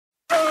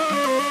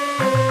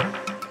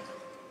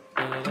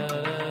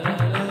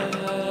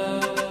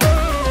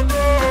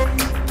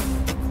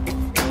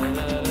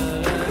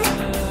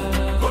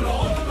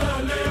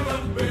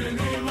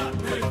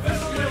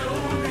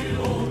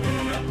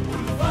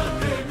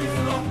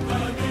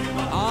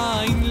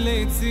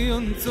All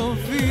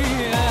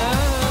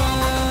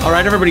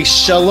right, everybody,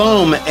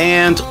 shalom,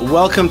 and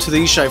welcome to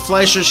the Yishai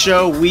Fleisher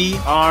Show. We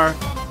are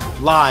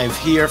live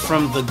here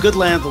from the good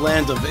land, the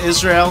land of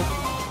Israel.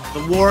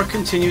 The war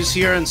continues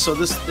here, and so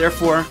this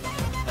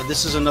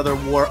is another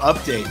war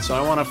update. So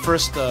I want to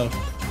first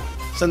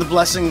send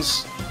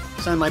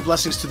my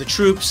blessings to the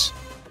troops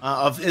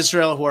of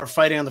Israel who are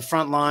fighting on the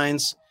front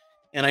lines.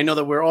 And I know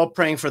that we're all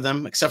praying for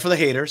them, except for the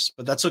haters,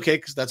 but that's okay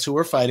because that's who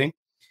we're fighting.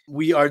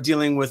 We are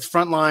dealing with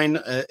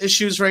frontline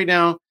issues right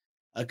now,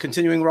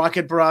 continuing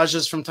rocket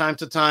barrages from time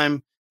to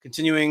time,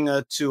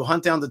 continuing to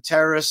hunt down the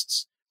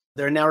terrorists.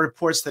 There are now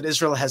reports that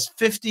Israel has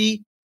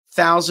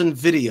 50,000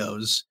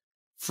 videos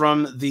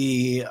from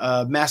the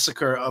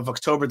massacre of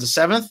October the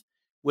 7th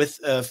with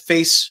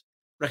face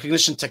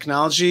recognition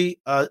technology.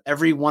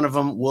 Every one of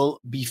them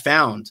will be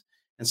found.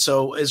 And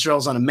so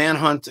Israel's on a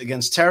manhunt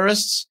against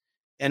terrorists.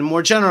 And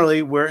more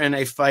generally, we're in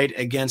a fight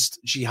against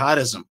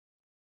jihadism.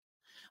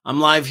 I'm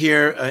live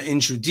here in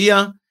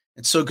Judea.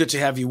 It's so good to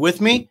have you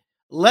with me.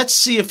 Let's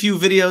see a few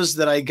videos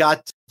that I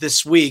got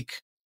this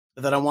week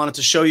that I wanted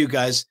to show you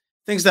guys,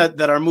 things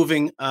that are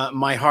moving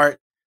my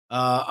heart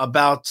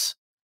about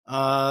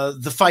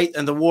the fight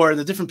and the war and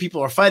the different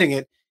people are fighting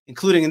it,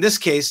 including, in this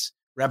case,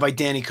 Rabbi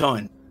Danny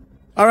Cohen.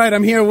 All right,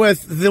 I'm here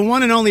with the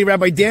one and only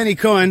Rabbi Danny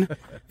Cohen,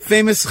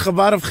 famous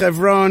Chabad of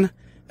Hebron,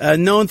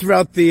 known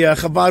throughout the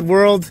Chabad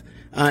world.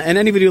 And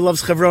anybody who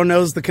loves Hebron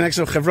knows the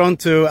connection of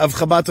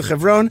Chabad to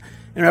Hebron.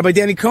 And Rabbi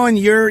Danny Cohen,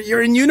 you're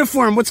in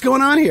uniform. What's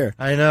going on here?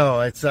 I know.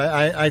 I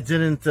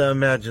didn't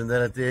imagine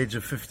that at the age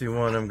of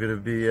 51 I'm going to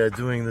be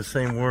doing the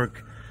same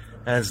work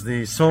as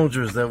the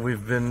soldiers that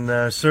we've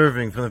been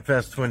serving for the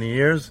past 20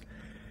 years.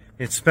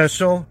 It's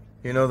special.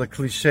 You know, the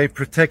cliche,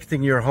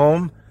 protecting your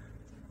home.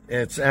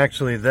 It's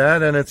actually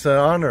that, and it's an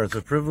honor. It's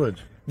a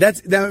privilege.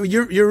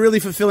 You're really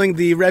fulfilling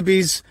the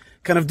Rebbe's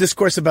kind of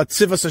discourse about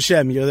Tzivos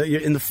Hashem. You're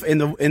in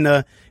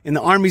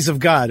the armies of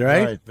God,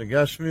 right?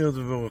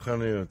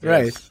 Right.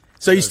 Right.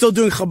 So you're still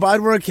doing Chabad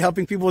work,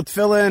 helping people with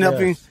tefillin,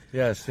 helping.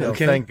 Yes.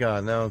 Okay. Thank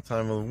God. Now in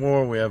time of the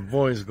war, we have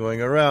boys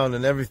going around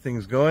and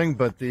everything's going.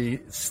 But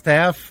the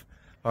staff,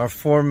 our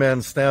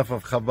 4-man staff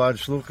of Chabad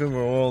Shluchim,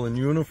 we're all in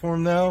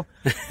uniform now,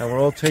 and we're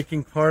all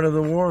taking part of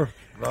the war.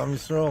 Am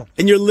Yisrael.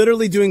 And you're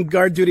literally doing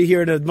guard duty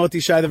here at Moti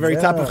Shai, the very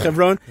top of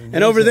Hebron. Amazing.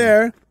 And over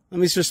there, let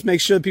me just make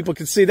sure that people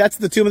can see, that's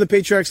the tomb of the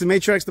patriarchs and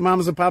matriarchs, the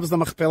mamas and papas, the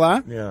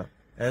Machpelah. Yeah,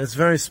 and it's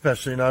very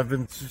special. You know, I've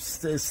been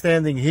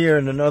standing here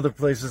and in other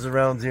places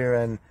around here,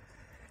 and,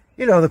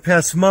 you know, the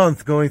past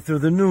month going through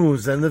the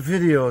news and the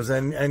videos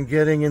and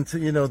getting into,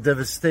 you know,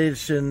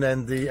 devastation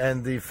and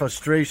the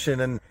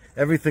frustration and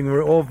everything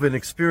we've all been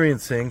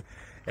experiencing.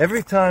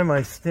 Every time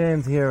I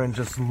stand here and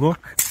just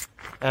look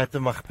at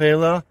the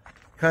Machpelah,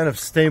 kind of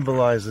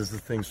stabilizes the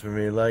things for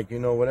me. Like, you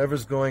know,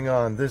 whatever's going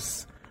on,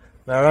 this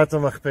Ma'arat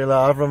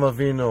Machpelah, Avram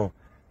Avinu,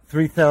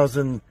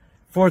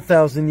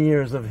 4,000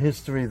 years of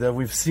history that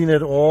we've seen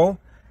it all,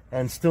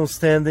 and still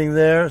standing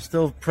there,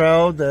 still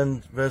proud,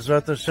 and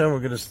Be'ezrat Hashem, we're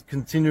going to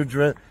continue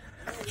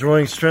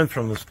drawing strength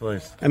from this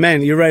place.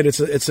 Amen. You're right.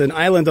 It's an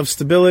island of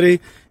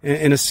stability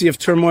in a sea of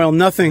turmoil.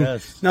 Nothing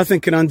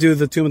can undo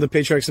the tomb of the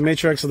patriarchs and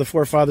matriarchs of the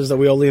forefathers that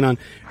we all lean on.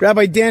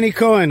 Rabbi Danny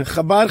Cohen,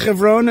 Chabad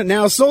Hebron,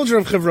 now a soldier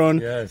of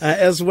Hebron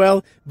as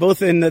well,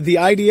 both in the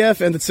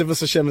IDF and the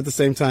Tzivos Hashem at the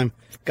same time.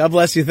 God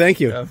bless you.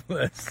 Thank you. God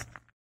bless.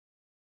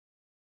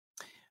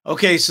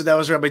 Okay, so that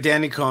was Rabbi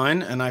Danny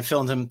Cohen, and I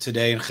filmed him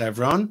today in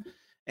Hebron.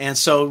 And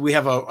so we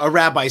have a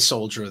rabbi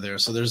soldier there.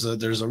 So there's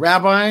a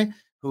rabbi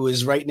who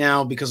is right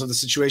now, because of the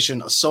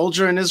situation, a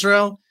soldier in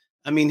Israel.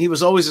 I mean, he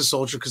was always a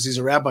soldier because he's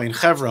a rabbi in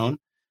Hebron.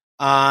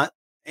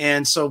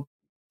 And so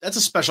that's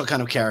a special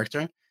kind of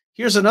character.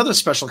 Here's another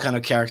special kind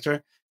of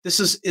character. This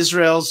is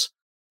Israel's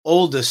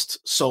oldest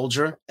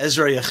soldier,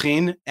 Ezra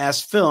Yachin,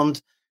 as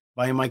filmed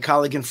by my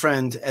colleague and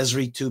friend,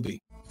 Ezri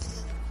Tubi.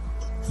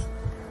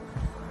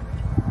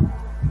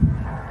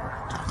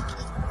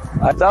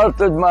 I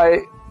started my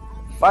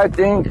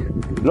fighting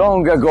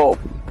long ago.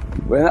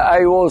 When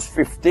I was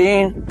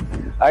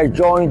 15, I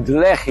joined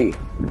Lehi,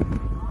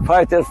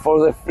 fighter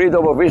for the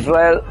freedom of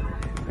Israel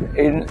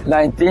in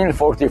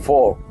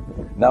 1944.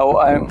 Now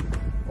I'm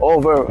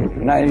over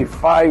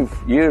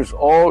 95 years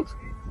old,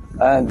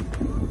 and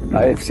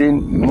I've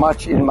seen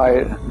much in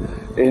my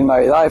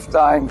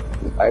lifetime.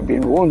 I've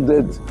been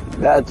wounded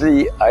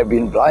badly. I've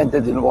been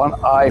blinded in one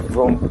eye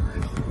from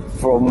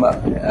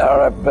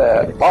Arab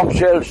bomb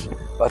shells,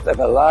 but I'm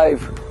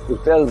alive to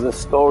tell the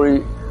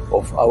story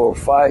of our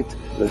fight,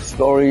 the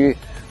story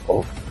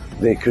of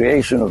the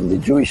creation of the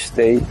Jewish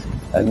state,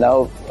 and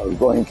now I'm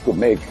going to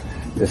make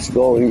the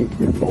story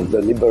of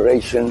the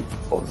liberation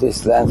of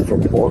this land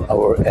from all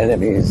our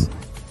enemies.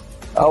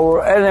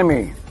 Our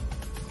enemy,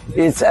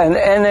 it's an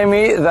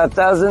enemy that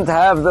doesn't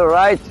have the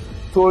right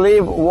to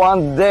live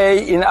one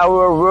day in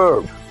our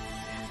world.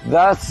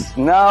 That's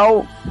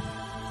now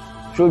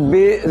should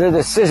be the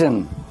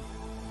decision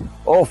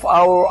of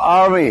our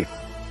army,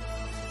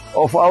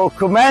 of our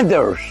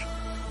commanders,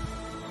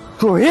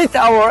 to hit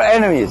our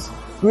enemies.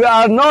 We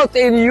are not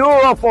in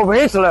Europe of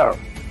Hitler.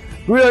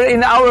 We are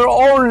in our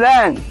own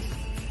land.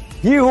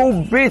 He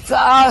who beats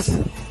us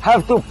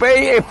have to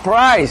pay a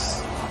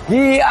price.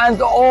 He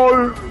and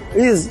all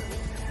his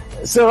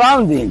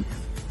surrounding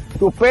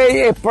to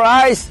pay a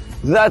price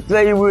that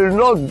they will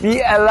not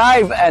be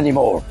alive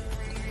anymore.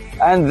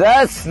 And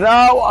that's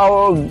now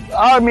our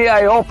army,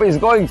 I hope, is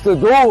going to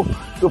do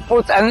to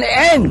put an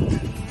end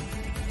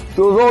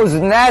to those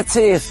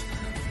Nazis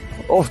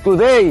of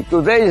today.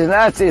 Today's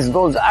Nazis,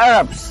 those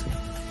Arabs.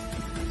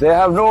 They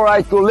have no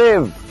right to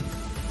live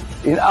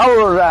in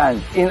our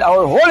land, in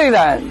our holy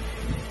land.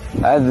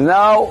 And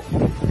now,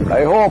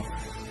 I hope,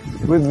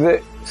 with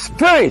the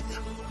spirit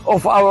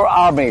of our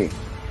army,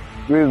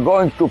 we're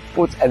going to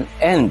put an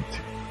end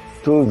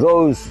to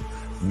those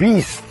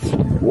beasts,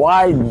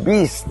 wild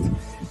beasts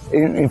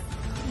in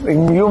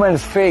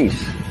human's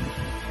face.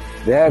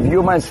 They have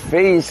human's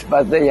face,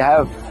 but they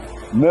have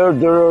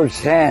murderers'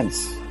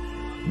 hands.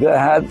 They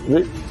have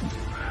the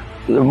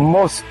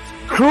most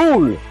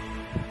cruel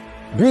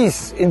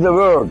beasts in the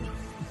world.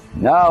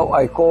 Now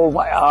I call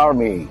my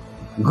army,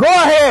 go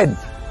ahead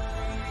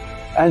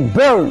and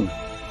burn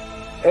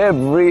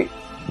every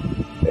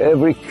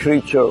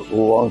creature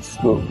who wants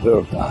to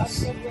hurt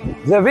us.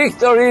 The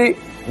victory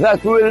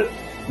that will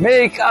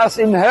make us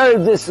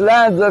inherit this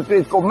land that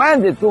we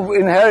commanded to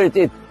inherit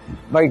it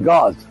by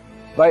God,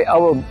 by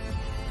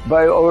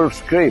our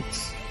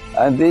scripts.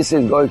 And this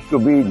is going to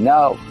be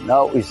now.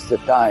 Now is the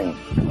time.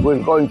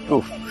 We're going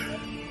to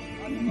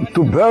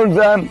burn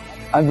them,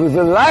 and with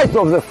the light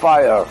of the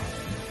fire,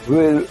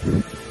 will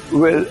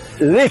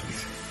lit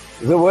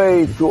the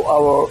way to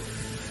our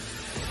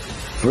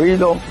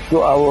freedom,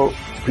 to our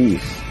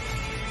peace.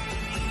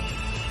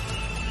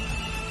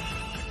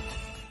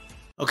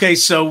 Okay,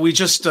 so we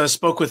just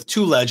spoke with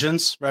two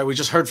legends, right? We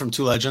just heard from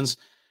two legends.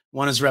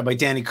 One is Rabbi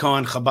Danny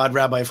Cohen, Chabad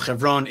Rabbi of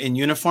Hebron, in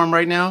uniform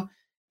right now.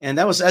 And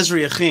that was Ezra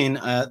Yachin.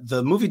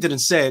 The movie didn't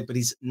say it, but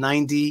he's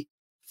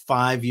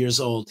 95 years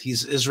old.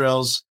 He's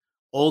Israel's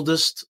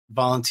oldest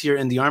volunteer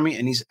in the army,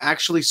 and he's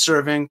actually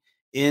serving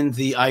in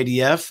the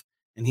IDF.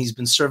 And he's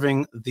been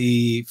serving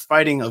the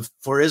fighting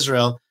for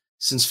Israel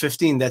since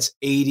 15. That's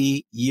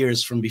 80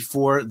 years from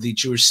before the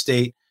Jewish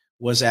state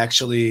was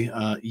actually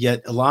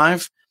yet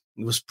alive.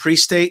 He was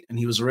pre-state, and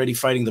he was already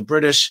fighting the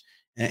British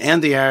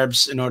and the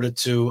Arabs in order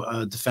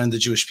to defend the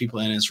Jewish people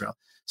and Israel.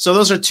 So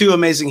those are two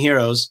amazing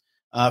heroes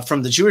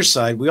from the Jewish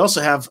side. We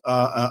also have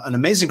an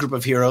amazing group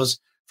of heroes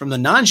from the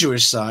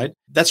non-Jewish side.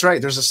 That's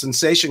right. There's a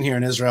sensation here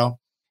in Israel.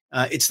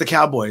 It's the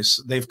Cowboys.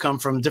 They've come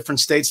from different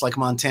states like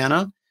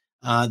Montana.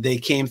 They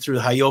came through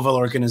the Hayovel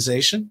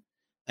organization,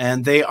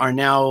 and they are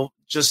now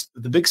just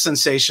the big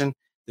sensation.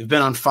 They've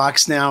been on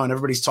Fox now, and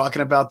everybody's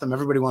talking about them.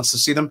 Everybody wants to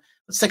see them.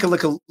 Let's take a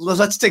little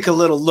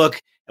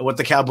look at what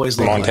the Cowboys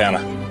look Montana.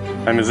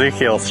 like. I'm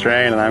Ezekiel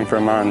Strain, and I'm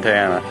from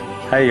Montana.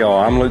 Hey, y'all,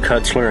 I'm Luke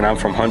Hutzler, and I'm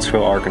from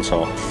Huntsville,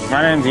 Arkansas.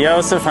 My name's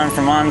Joseph. I'm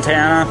from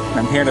Montana.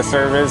 I'm here to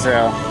serve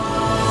Israel.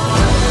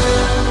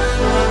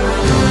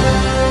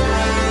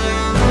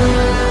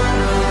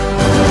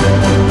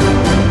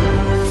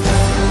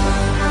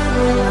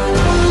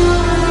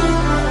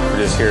 We're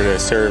just here to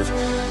serve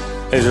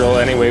Israel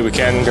any way we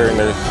can during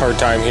the hard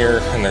time here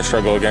and the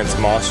struggle against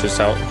Hamas just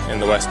out in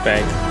the West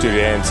Bank,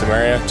 Judea and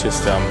Samaria,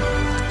 just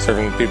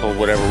serving the people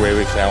whatever way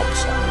we can help.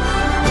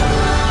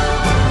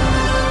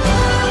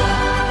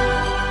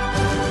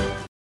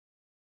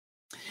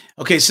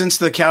 Okay, since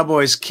the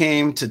Cowboys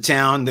came to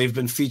town, they've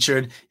been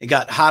featured. It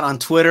got hot on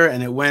Twitter,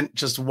 and it went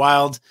just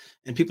wild.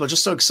 And people are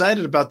just so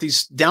excited about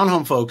these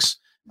down-home folks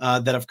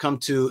that have come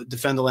to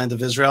defend the land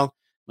of Israel.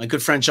 My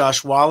good friend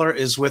Josh Waller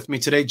is with me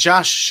today.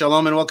 Josh,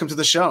 shalom and welcome to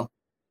the show.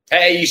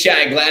 Hey,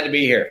 Yishai, glad to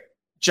be here.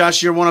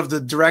 Josh, you're one of the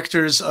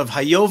directors of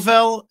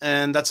Hayovel,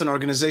 and that's an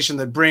organization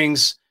that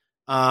brings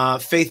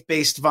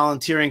faith-based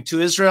volunteering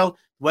to Israel.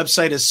 The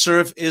website is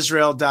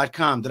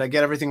serveisrael.com. Did I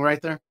get everything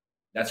right there?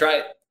 That's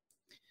right.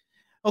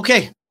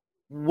 Okay,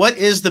 what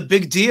is the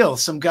big deal?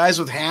 Some guys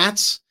with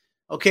hats.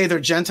 Okay, they're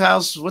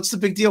Gentiles. What's the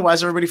big deal? Why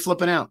is everybody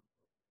flipping out?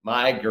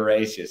 My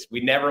gracious,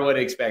 we never would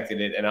have expected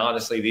it. And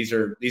honestly, these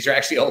are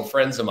actually old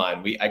friends of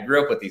mine. I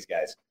grew up with these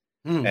guys,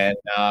 and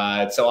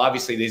so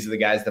obviously these are the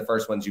guys, the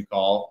first ones you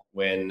call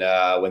when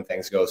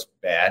things go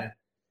bad.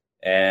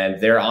 And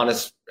their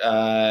honest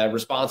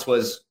response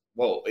was,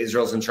 "Whoa,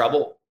 Israel's in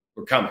trouble.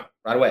 We're coming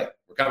right away.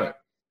 We're coming."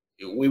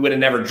 We would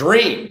have never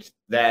dreamed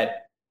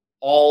that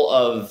all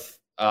of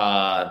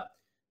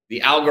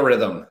the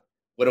algorithm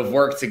would have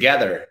worked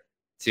together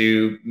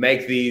to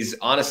make these.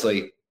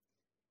 Honestly,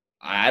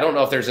 I don't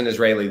know if there's an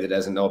Israeli that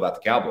doesn't know about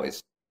the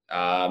Cowboys.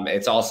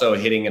 It's also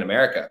hitting in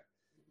America.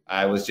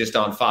 I was just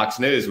on Fox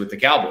News with the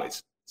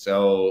Cowboys,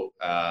 so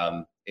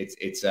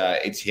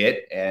it's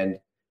hit. And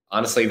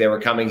honestly, they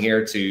were coming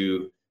here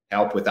to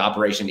help with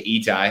Operation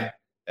Itai.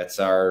 That's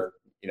our,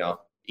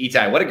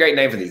 Itai. What a great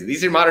name for these.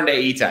 These are modern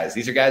day Itais.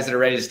 These are guys that are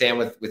ready to stand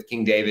with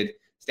King David,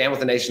 stand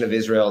with the nation of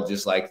Israel,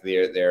 just like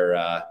they're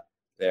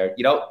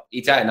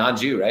Itai, a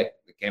non-Jew, right?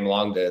 They came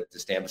along to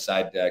stand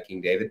beside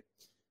King David.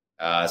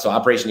 So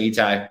Operation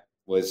Itai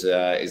is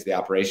the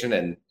operation,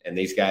 and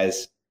these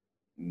guys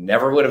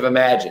never would have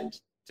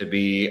imagined to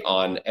be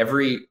on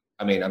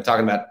I'm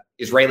talking about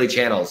Israeli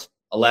channels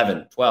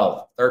 11,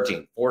 12,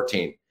 13,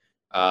 14.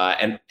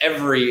 And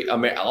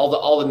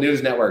all the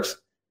news networks,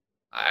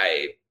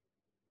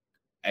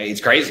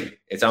 it's crazy.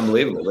 It's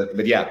unbelievable.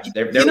 But yeah,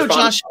 they're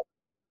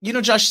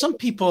Josh, some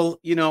people,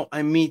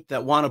 I meet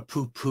that want to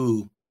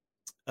poo-poo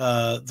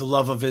the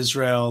love of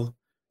Israel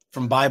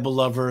from Bible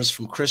lovers,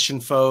 from Christian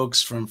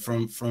folks,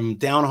 from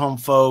down-home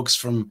folks,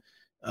 from,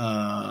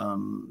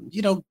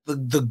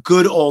 the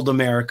good old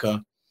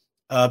America.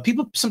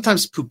 People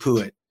sometimes poo-poo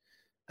it.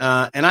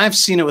 And I've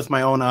seen it with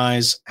my own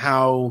eyes,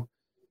 how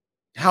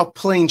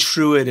plain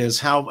true it is,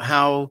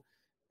 how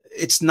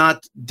it's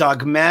not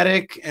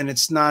dogmatic, and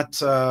it's not,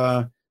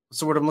 what's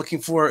the word I'm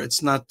looking for?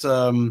 It's not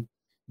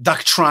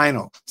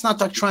doctrinal. It's not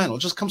doctrinal.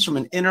 It just comes from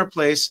an inner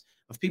place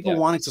of people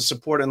wanting to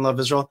support and love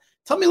Israel.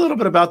 Tell me a little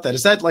bit about that.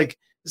 Is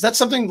that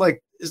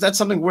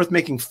something worth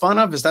making fun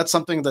of? Is that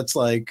something that's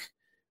like,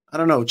 I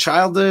don't know,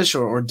 childish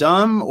or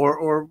dumb,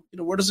 or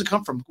where does it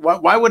come from?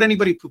 Why would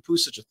anybody poo-poo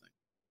such a thing?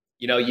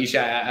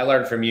 Yishai, I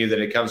learned from you that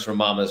it comes from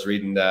mamas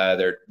reading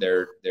their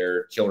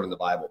children the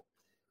Bible.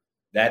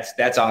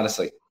 That's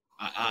honestly,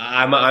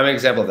 I'm an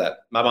example of that.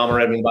 My mama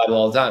read me the Bible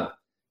all the time,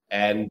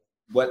 and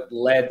what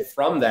led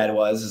from that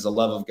is a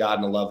love of God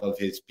and a love of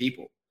His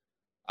people.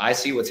 I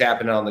see what's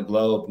happening on the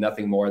globe,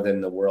 nothing more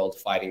than the world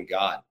fighting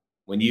God.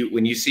 When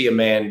you see a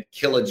man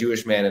kill a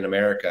Jewish man in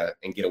America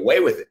and get away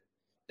with it,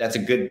 that's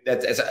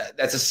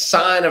a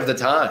sign of the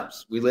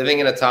times. We're living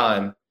in a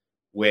time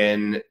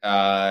when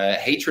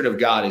hatred of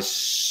God is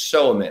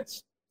so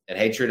immense, and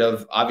hatred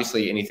of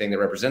obviously anything that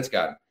represents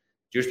God.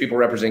 Jewish people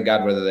represent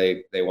God whether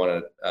they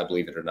want to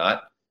believe it or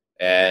not,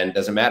 and it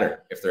doesn't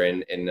matter if they're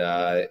in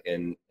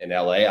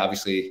LA.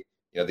 Obviously,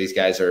 these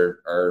guys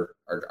are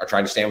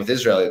trying to stand with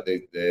Israel.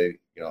 The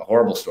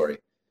horrible story.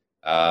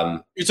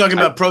 You're talking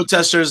about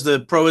protesters, the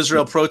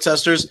pro-Israel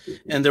protesters,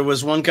 and there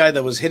was one guy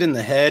that was hit in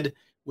the head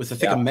with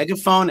a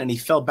megaphone, and he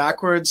fell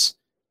backwards.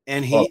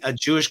 And a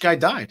Jewish guy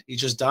died. He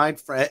just died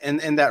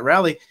in that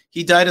rally.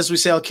 He died, as we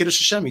say, Al Kiddush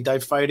Hashem. He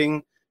died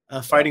fighting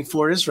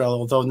for Israel,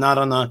 although not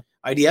on the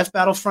IDF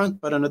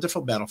battlefront, but on a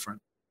different battlefront.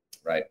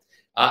 Right.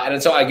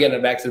 And so again,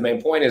 back to the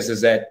main point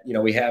is that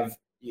we have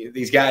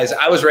these guys.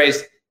 I was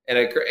raised in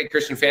a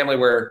Christian family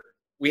where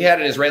we had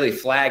an Israeli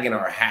flag in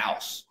our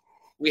house.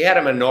 We had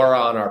a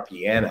menorah on our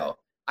piano.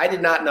 I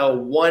did not know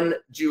one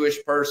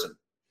Jewish person.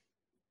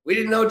 We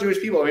didn't know Jewish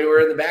people. I mean, we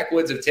were in the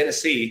backwoods of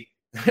Tennessee.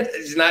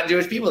 There's not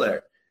Jewish people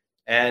there.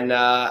 And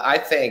I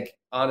think,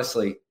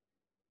 honestly,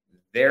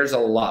 there's a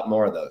lot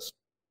more of those.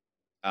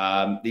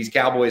 These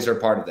Cowboys are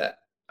part of that.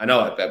 I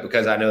know it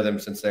because I know them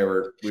since we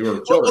were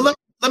children. Well,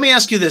 let me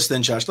ask you this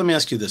then, Josh. Let me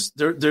ask you this.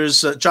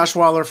 There's Josh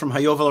Waller from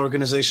Hayovel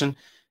Organization.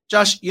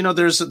 Josh,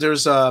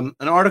 there's an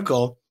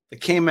article that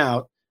came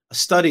out, a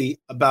study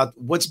about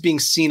what's being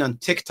seen on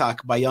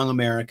TikTok by young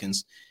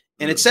Americans.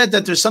 And it said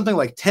that there's something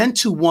like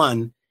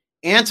 10-1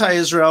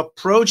 anti-Israel,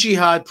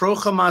 pro-jihad,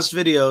 pro-Hamas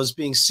videos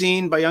being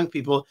seen by young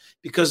people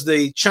because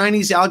the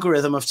Chinese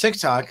algorithm of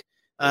TikTok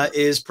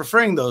is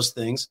preferring those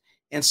things.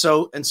 And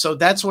so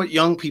that's what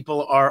young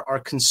people are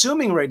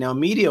consuming right now,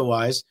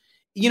 media-wise.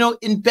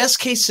 In best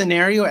case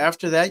scenario,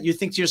 after that, you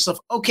think to yourself,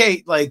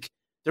 okay, like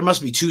there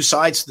must be two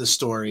sides to the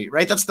story,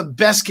 right? That's the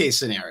best case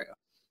scenario.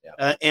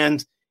 Yeah.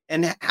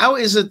 And how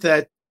is it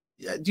that,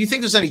 do you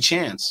think there's any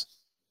chance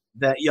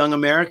that young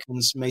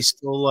Americans may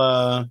still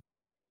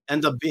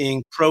end up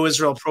being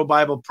pro-Israel,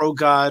 pro-Bible,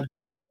 pro-God,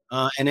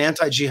 and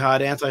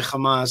anti-jihad,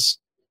 anti-Hamas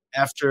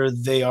after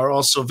they are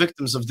also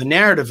victims of the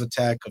narrative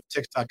attack of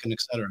TikTok and et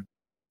cetera?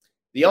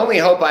 The only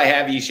hope I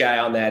have,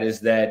 Yishai, on that is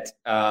that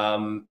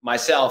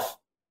myself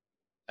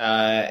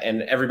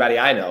and everybody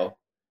I know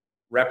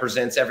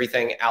represents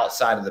everything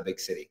outside of the big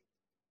city.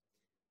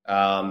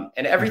 And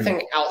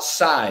everything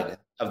outside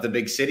of the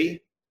big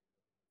city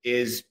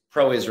is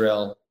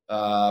pro-Israel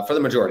for the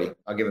majority.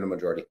 I'll give it a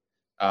majority.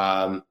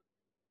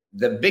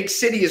 The big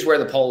city is where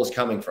the poll is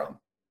coming from.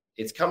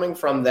 It's coming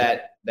from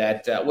that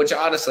which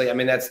honestly, I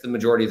mean, that's the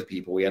majority of the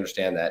people. We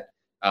understand that.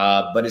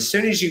 But as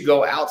soon as you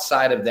go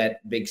outside of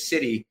that big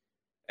city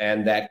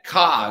and that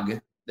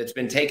cog that's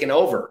been taken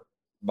over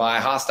by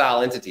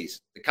hostile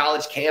entities, the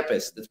college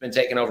campus that's been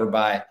taken over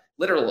by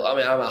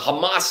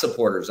Hamas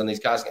supporters on these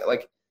cars,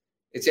 like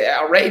it's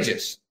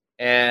outrageous.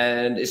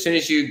 And as soon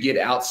as you get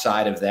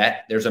outside of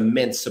that, there's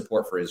immense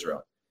support for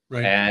Israel.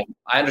 Right. And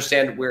I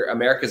understand where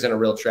America's in a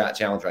real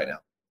challenge right now.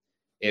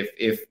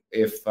 If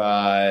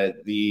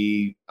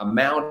the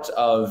amount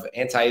of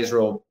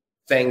anti-Israel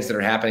things that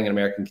are happening in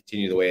America can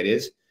continue the way it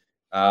is,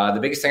 the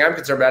biggest thing I'm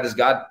concerned about is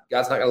God's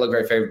not going to look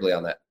very favorably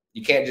on that.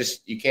 You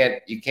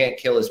can't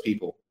kill His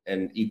people,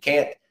 and you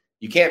can't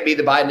be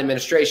the Biden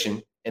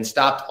administration and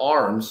stop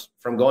arms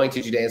from going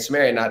to Judea and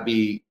Samaria and not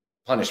be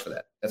punished for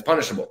that. That's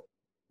punishable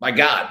by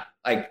God.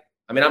 I'm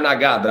not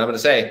God, but I'm going to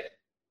say,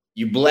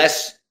 you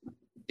bless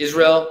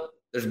Israel,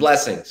 there's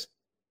blessings.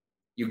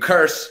 You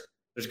curse,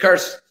 there's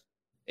curse.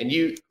 And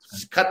you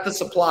cut the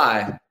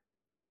supply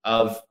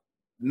of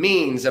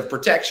means of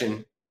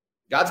protection.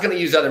 God's going to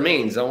use other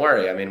means. Don't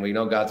worry. I mean, we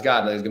know God's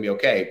God and it's going to be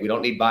okay. We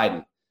don't need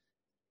Biden.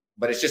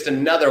 But it's just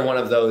another one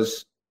of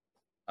those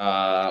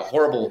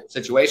horrible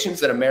situations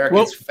that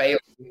Americans fail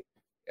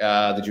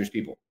the Jewish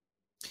people.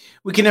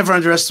 We can never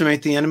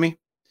underestimate the enemy.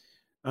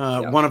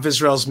 One of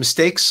Israel's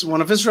mistakes,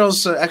 one of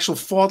Israel's actual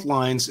fault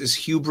lines is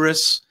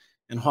hubris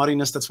and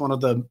haughtiness. That's one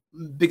of the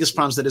biggest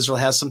problems that Israel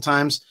has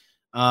sometimes.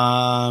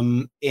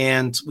 And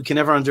we can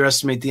never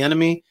underestimate the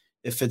enemy,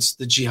 if it's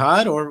the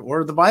jihad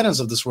or the Bidens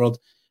of this world.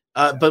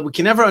 But we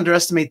can never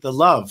underestimate the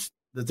love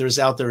that there's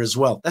out there as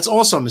well. That's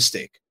also a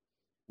mistake.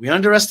 We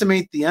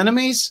underestimate the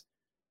enemies.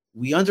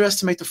 We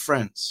underestimate the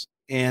friends.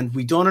 And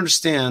we don't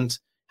understand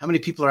how many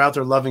people are out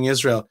there loving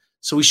Israel.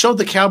 So we showed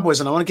the Cowboys,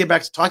 and I want to get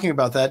back to talking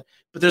about that.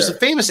 But there's a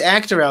famous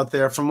actor out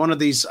there from one of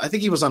these. I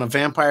think he was on a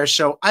vampire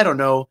show. I don't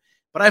know,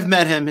 but I've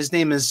met him. His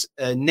name is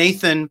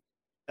Nathan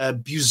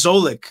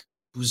Buzolik.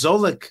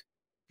 Buzolik.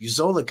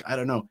 I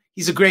don't know.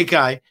 He's a great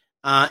guy,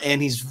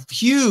 and he's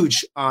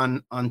huge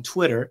on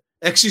Twitter.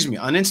 Excuse me,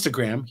 on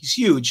Instagram. He's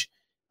huge,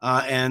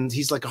 and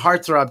he's like a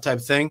heartthrob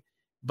type thing.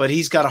 But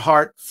he's got a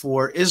heart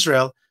for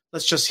Israel.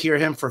 Let's just hear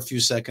him for a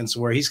few seconds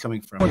where he's coming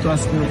from. I want to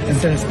ask you a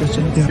serious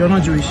question. Yeah. You're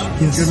not Jewish.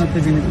 Yes. You're not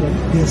living in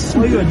Israel. Yes.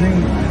 How you are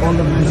doing all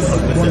of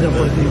these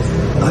wonderful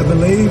things? I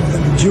believe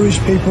that the Jewish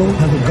people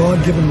have a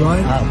God-given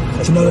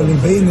right to not only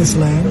be in this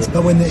land,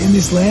 but when they're in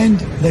this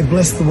land, they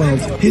bless the world.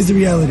 Here's the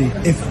reality.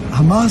 If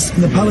Hamas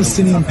and the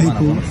Palestinian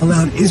people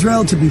allowed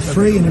Israel to be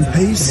free and in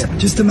peace,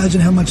 just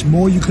imagine how much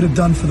more you could have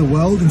done for the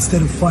world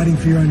instead of fighting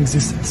for your own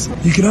existence.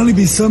 You can only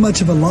be so much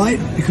of a light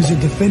because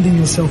you're defending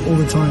yourself all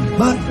the time.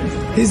 But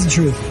here's the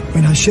truth.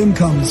 When Hashem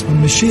comes,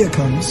 when Mashiach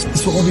comes,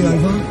 this will all be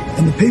over,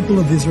 and the people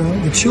of Israel,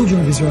 the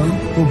children of Israel,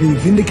 will be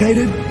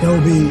vindicated. They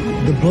will be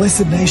the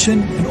blessed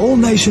nation, and all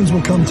nations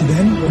will come to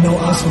them, and they'll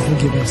ask for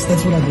forgiveness.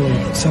 That's what I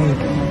believe. So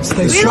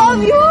stay strong.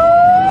 We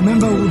love you!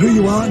 Remember who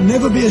you are.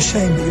 Never be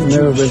ashamed that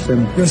you're Jewish.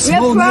 You're a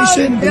small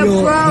nation, but you're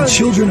the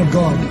children of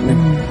God. And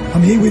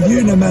I'm here with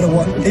you no matter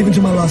what, even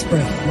to my last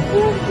breath.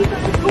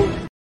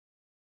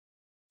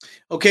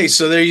 Okay,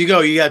 so there you go.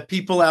 You got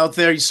people out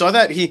there. You saw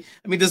that?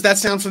 Does that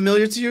sound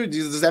familiar to you?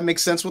 Does that make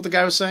sense what the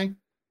guy was saying?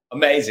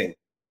 Amazing.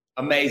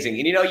 And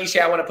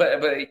Yishai, I want to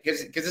put,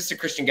 because this is a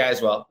Christian guy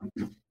as well.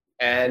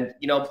 And,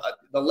 the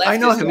left. I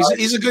know him.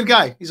 He's a good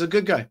guy. He's a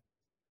good guy.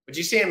 But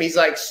you see him, he's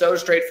like so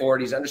straightforward.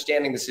 He's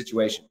understanding the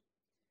situation.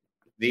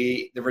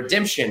 The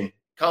redemption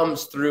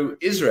comes through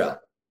Israel.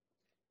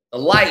 The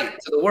light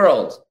to the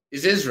world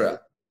is Israel.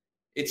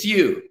 It's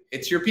you.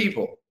 It's your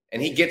people. And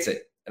he gets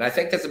it. And I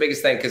think that's the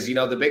biggest thing because,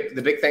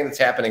 the big thing that's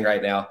happening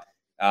right now,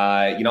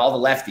 all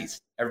the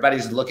lefties,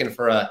 everybody's looking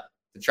to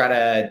try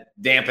to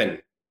dampen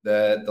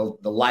the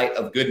light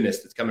of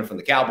goodness that's coming from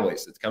the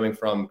Cowboys, that's coming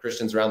from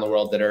Christians around the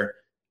world that are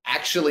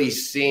actually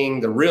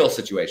seeing the real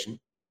situation.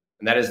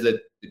 And that is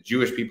that the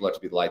Jewish people are to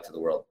be the light to the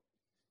world.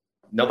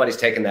 Nobody's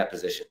taken that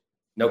position.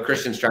 No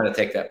Christian's trying to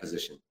take that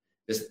position.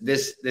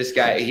 This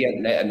guy,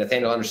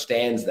 Nathaniel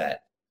understands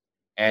that.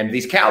 And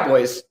these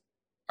Cowboys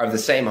are of the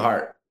same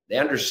heart. They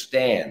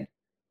understand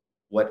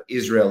what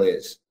Israel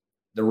is,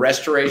 the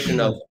restoration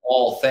of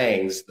all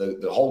things,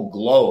 the whole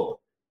globe,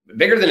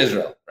 bigger than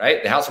Israel,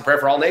 right? The house of prayer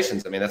for all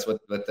nations. That's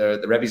what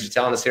the Rebbe's are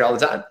telling us here all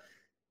the time.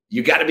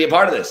 You got to be a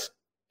part of this.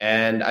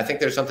 And I think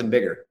there's something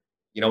bigger.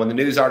 When the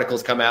news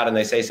articles come out and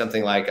they say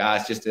something like,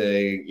 it's just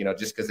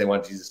just because they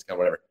want Jesus to come,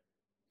 whatever.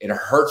 It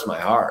hurts my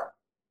heart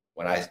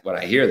when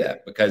I hear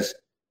that, because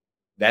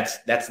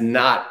that's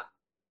not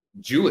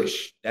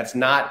Jewish. That's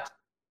not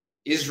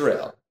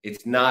Israel.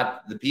 It's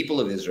not the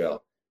people of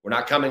Israel. We're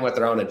not coming with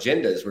our own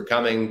agendas. We're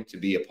coming to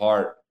be a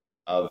part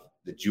of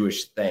the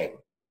Jewish thing.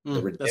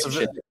 The redemption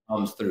that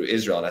comes through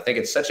Israel. And I think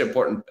it's such an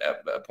important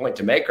point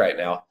to make right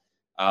now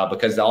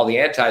because all the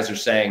antis are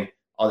saying,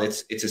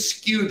 it's a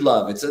skewed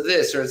love. It's a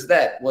this or it's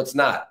that. Well, it's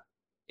not.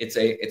 It's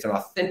an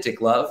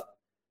authentic love.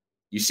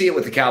 You see it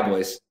with the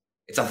Cowboys.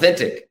 It's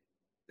authentic.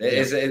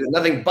 It's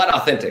nothing but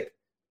authentic.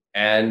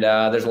 And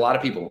there's a lot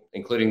of people,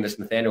 including this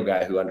Nathaniel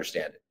guy, who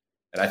understand it.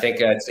 And I think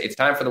it's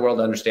time for the world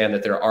to understand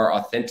that there are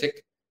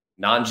authentic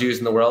non-Jews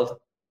in the world,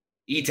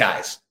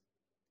 Itais,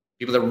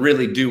 people that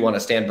really do want to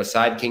stand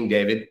beside King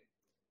David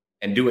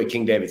and do what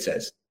King David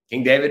says.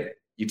 King David,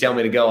 you tell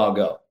me to go, I'll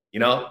go.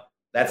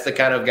 That's the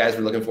kind of guys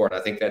we're looking for. And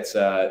I think that's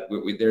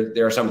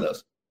there are some of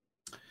those.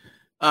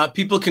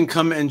 People can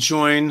come and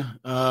join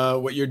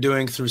what you're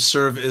doing through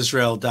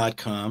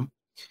serveisrael.com.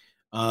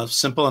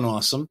 Simple and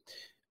awesome.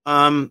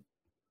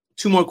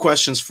 2 more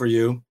questions for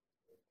you.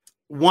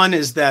 One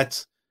is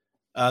that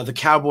the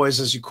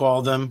Cowboys, as you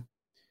call them,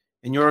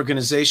 and your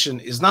organization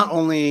is not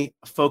only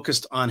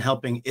focused on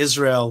helping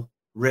Israel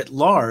writ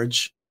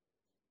large,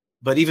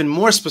 but even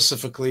more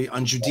specifically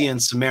on Judea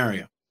and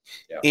Samaria.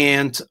 Yeah.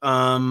 And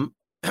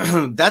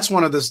that's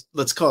one of the,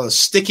 let's call it a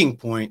sticking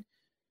point.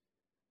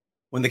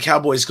 When the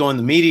Cowboys go in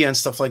the media and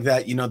stuff like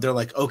that, they're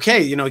like,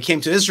 okay, he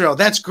came to Israel.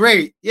 That's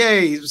great.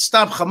 Yay.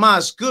 Stop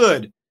Hamas.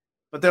 Good.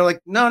 But they're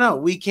like, no,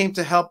 we came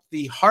to help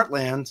the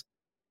heartland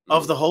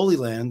of the Holy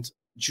Land,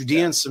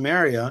 Judea and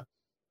Samaria,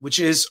 which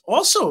is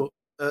also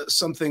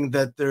something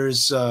that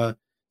there's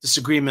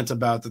disagreement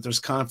about, that there's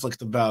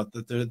conflict about,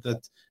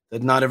 that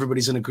not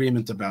everybody's in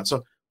agreement about.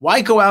 So why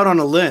go out on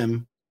a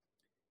limb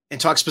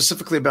and talk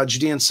specifically about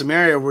Judea and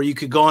Samaria, where you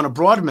could go on a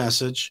broad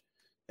message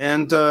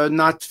and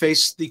not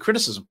face the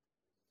criticism?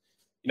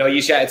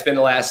 Yishai, it's been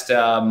the last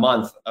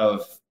month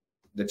of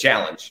the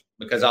challenge,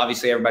 because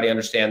obviously everybody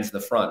understands the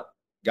front,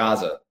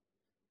 Gaza,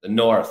 the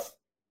north,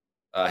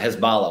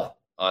 Hezbollah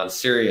on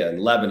Syria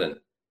and Lebanon,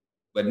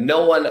 but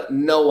no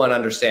one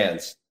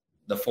understands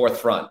the fourth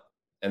front,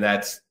 and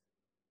that's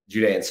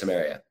Judea and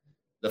Samaria.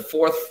 The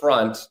fourth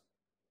front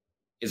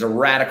is a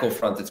radical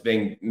front that's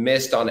being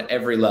missed on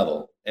every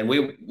level, and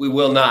we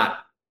will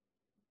not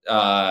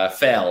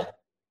fail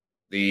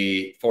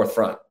the fourth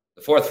front.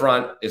 The fourth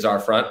front is our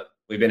front.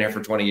 We've been here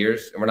for 20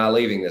 years, and we're not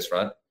leaving this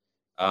front.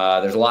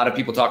 There's a lot of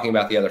people talking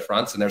about the other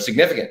fronts, and they're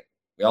significant.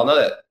 We all know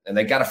that, and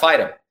they got to fight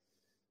them.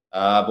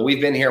 But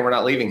we've been here. We're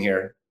not leaving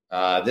here.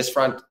 This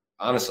front,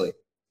 honestly,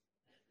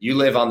 you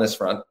live on this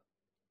front.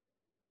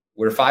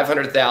 We're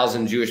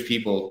 500,000 Jewish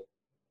people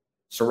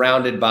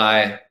surrounded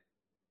by,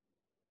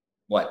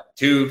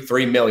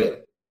 2-3 million?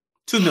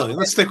 2 million.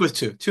 Let's stick with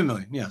 2. 2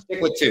 million, yeah.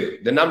 Stick with 2.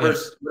 The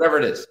numbers, whatever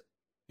it is.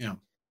 Yeah.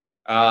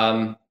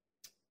 And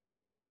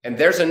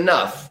there's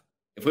enough.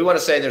 If we want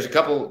to say there's a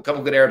couple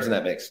good Arabs in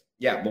that mix,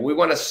 yeah, but we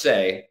want to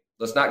say,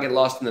 let's not get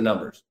lost in the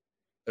numbers.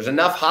 There's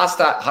enough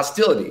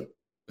hostility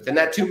within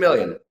that 2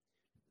 million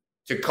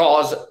to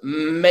cause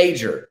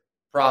major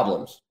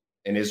problems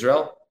in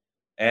Israel,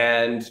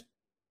 and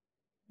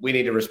we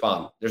need to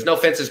respond. There's no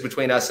fences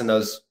between us and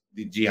the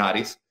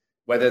jihadis,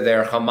 whether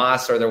they're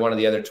Hamas or they're one of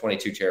the other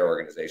 22 terror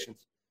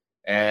organizations.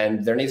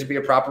 And there needs to be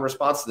a proper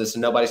response to this,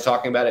 and nobody's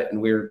talking about it, and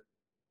we're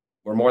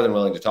more than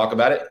willing to talk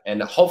about it.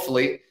 And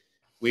hopefully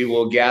we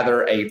will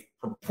gather a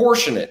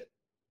proportionate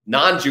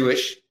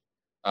non-Jewish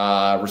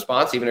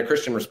response, even a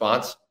Christian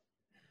response,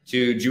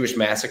 to Jewish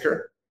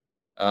massacre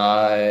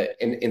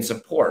in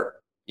support.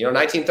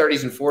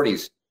 1930s and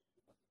 40s,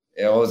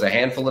 it was a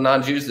handful of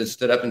non-Jews that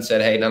stood up and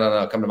said, hey,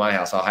 no, come to my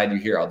house. I'll hide you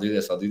here. I'll do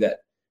this. I'll do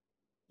that.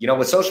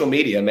 With social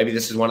media, maybe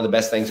this is one of the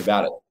best things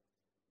about it.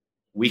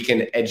 We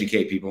can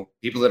educate people.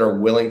 People that are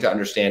willing to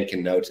understand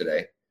can know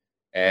today.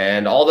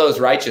 And all those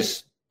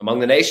righteous among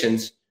the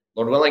nations,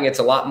 Lord willing, it's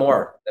a lot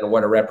more than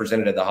what are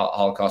represented at the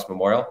Holocaust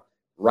Memorial.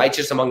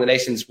 Righteous among the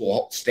nations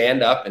will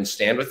stand up and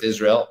stand with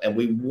Israel, and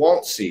we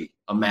won't see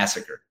a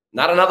massacre.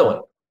 Not another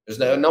one. There's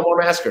no more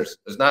massacres.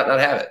 Does not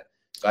have it.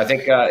 So I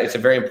think it's a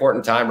very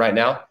important time right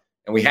now,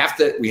 and we have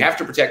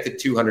to protect the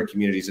 200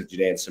 communities of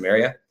Judea and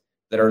Samaria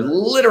that are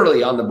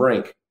literally on the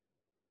brink.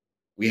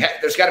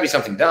 There's got to be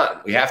something done.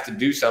 We have to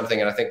do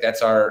something, and I think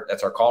that's our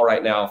call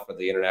right now for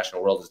the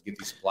international world, is to get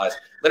these supplies.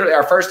 Literally,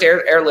 our first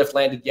airlift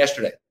landed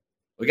yesterday.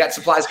 We got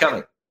supplies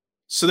coming.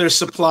 So there's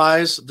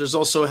supplies. There's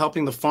also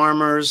helping the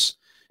farmers.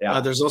 Yeah.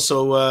 There's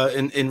also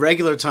in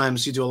regular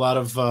times you do a lot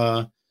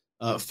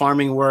of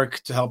farming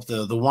work to help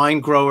the wine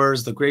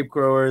growers, the grape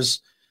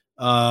growers,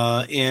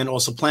 and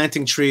also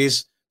planting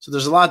trees. So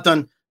there's a lot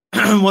done.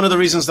 One of the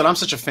reasons that I'm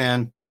such a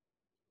fan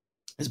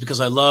is because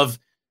I love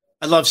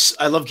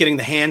getting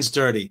the hands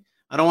dirty.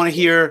 I don't want to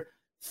hear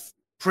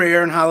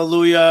prayer and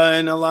hallelujah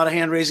and a lot of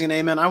hand raising and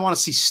amen. I want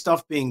to see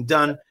stuff being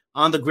done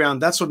on the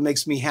ground. That's what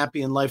makes me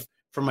happy in life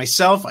for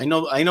myself. I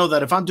know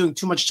that if I'm doing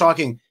too much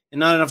talking and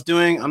not enough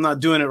doing, I'm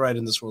not doing it right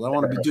in this world. I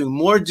want to be doing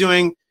more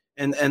doing,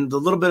 and the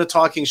little bit of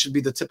talking should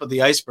be the tip of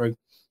the iceberg.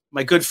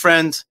 My good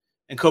friend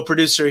and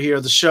co-producer here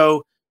of the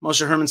show,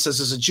 Moshe Herman, says,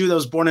 as a Jew that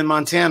was born in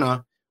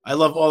Montana, I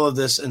love all of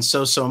this and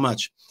so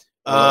much.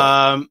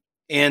 And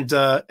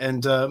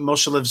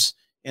Moshe lives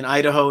in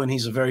Idaho, and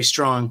he's a very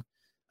strong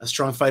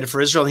fighter for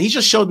Israel. And he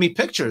just showed me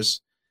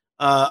pictures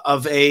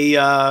of a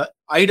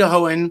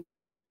Idahoan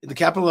in the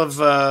capital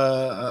of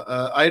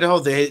Idaho.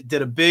 They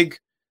did a big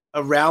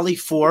rally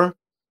for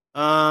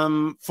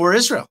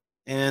Israel.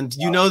 And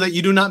you know that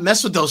you do not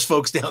mess with those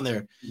folks down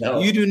there. No.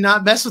 You do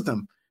not mess with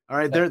them. All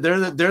right, they're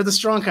the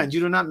strong kind. You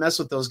do not mess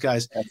with those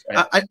guys. That's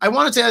right. I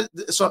wanted to add,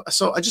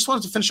 so I just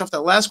wanted to finish off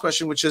that last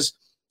question, which is,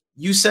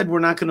 you said we're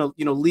not going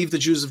to leave the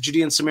Jews of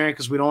Judea and Samaria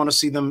because we don't want to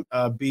see them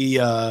be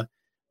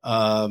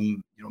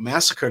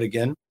massacred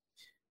again.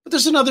 But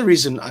there's another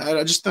reason.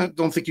 I just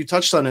don't think you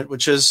touched on it,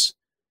 which is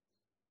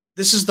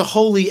this is the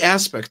holy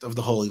aspect of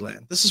the Holy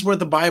Land. This is where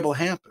the Bible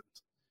happened.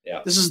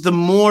 Yeah. This is the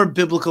more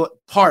biblical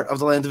part of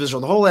the land of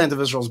Israel. The whole land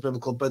of Israel is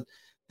biblical, but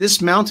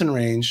this mountain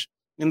range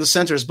in the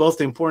center is both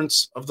the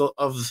importance of the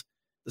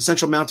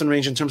central mountain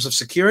range in terms of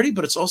security,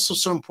 but it's also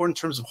so important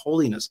in terms of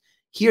holiness.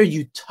 Here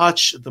you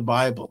touch the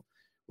Bible,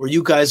 where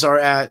you guys are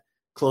at,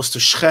 close to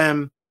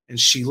Shechem and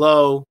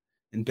Shiloh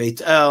and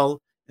Beit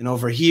El, and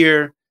over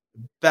here,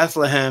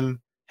 Bethlehem,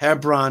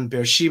 Hebron,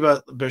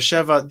 Beersheba,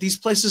 these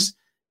places,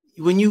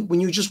 when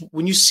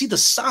you see the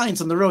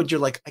signs on the road, you're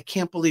like, I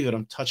can't believe it.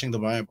 I'm touching the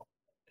Bible.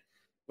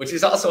 Which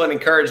is also an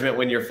encouragement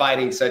when you're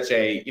fighting such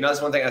a,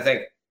 that's one thing I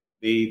think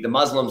the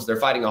Muslims, they're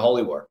fighting a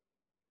holy war.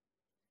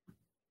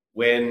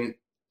 When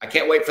I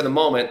can't wait for the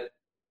moment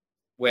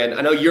when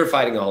I know you're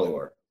fighting a holy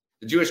war.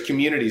 The Jewish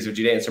communities of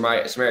Judea and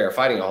Samaria are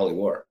fighting a holy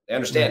war. They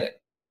understand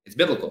it. It's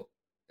biblical.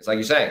 It's like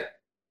you're saying.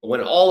 But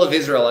when all of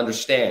Israel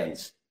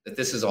understands that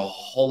this is a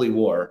holy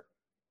war,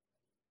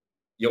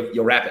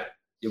 you'll wrap it.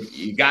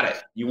 You got it.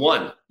 You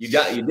won. You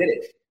did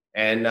it.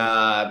 And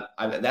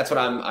that's what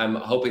I'm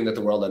hoping that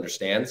the world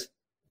understands.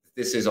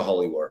 This is a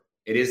holy war.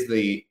 It is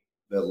the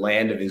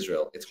land of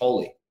Israel. It's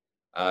holy.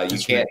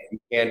 You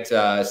can't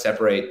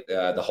separate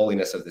the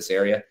holiness of this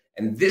area.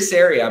 And this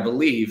area, I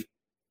believe,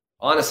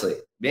 honestly,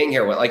 being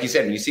here, like you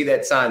said, when you see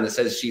that sign that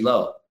says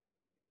Shiloh,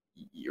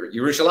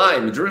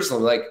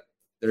 Jerusalem, like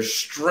there's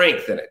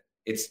strength in it.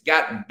 It's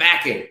got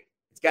backing.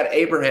 It's got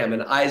Abraham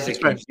and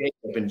Isaac and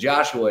Jacob and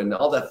Joshua and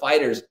all the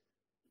fighters.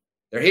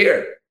 They're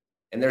here,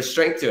 and there's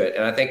strength to it.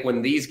 And I think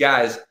when these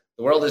guys,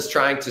 the world is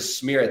trying to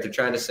smear it. They're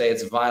trying to say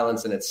it's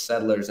violence and it's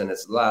settlers and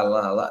it's la,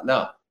 la, la.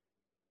 No,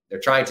 they're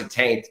trying to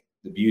taint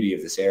the beauty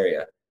of this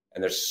area.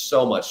 And there's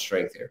so much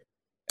strength here.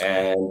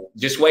 And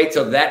just wait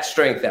till that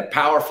strength, that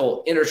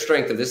powerful inner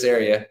strength of this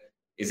area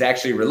is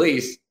actually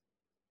released,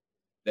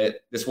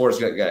 that this war is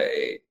going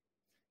to,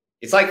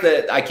 it's like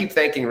I keep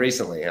thinking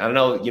recently, I don't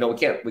know,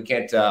 we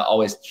can't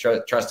always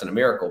trust in a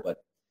miracle, but,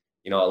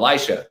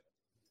 Elisha,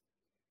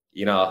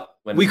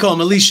 when we call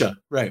him Elisha,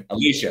 right?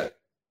 Elisha,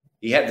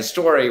 he had the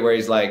story where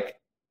he's like,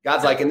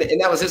 God's like, and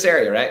that was this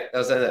area, right? That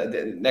was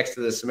next to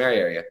the Samaria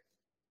area.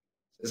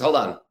 He says, hold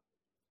on.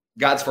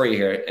 God's for you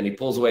here. And he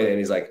pulls away and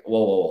he's like,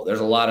 whoa. There's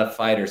a lot of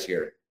fighters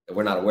here that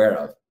we're not aware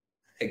of.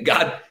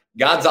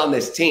 God's on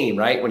this team,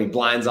 right? When he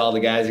blinds all the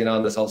guys,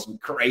 in this whole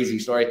crazy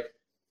story.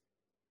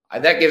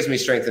 That gives me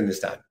strength in this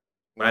time.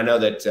 When I know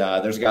that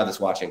there's a God that's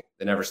watching,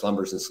 that never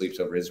slumbers and sleeps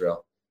over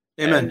Israel.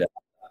 Amen.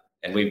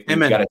 And we've got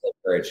to take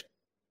courage.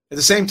 At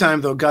the same time,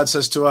 though, God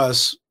says to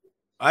us,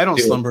 I don't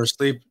slumber or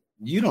sleep.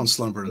 You don't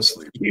slumber and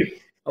sleep.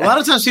 A lot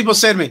of times people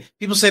say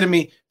to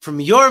me,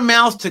 from your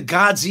mouth to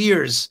God's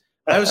ears.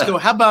 I always go,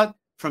 how about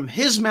from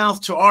his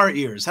mouth to our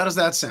ears? How does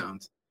that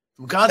sound?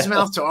 From God's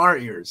mouth to our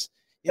ears.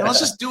 Let's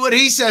just do what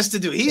he says to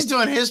do. He's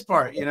doing his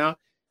part, All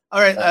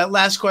right,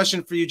 last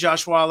question for you,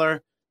 Josh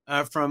Waller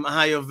from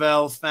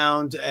Ahayovel,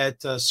 found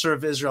at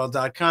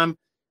serveisrael.com.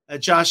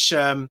 Josh,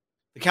 the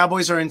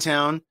Cowboys are in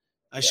town.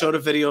 I showed a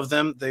video of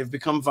them. They've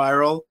become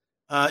viral.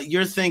 You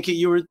were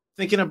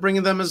thinking of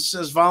bringing them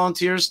as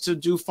volunteers to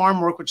do farm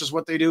work, which is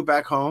what they do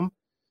back home.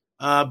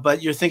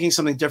 But you're thinking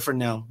something different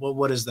now. Well,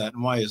 what is that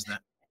and why is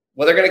that?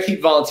 Well, they're going to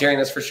keep volunteering,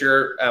 that's for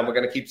sure. We're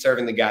going to keep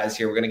serving the guys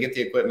here. We're going to get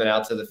the equipment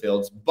out to the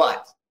fields.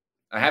 But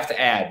I have to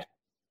add,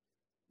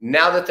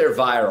 now that they're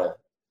viral,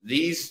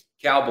 these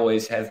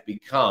Cowboys have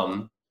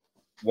become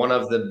one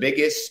of the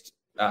biggest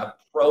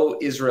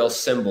pro-Israel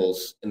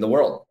symbols in the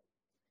world.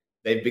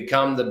 They've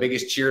become the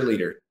biggest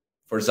cheerleader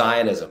for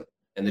Zionism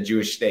and the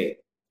Jewish state.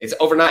 It's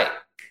overnight.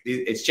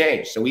 It's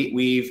changed. So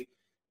we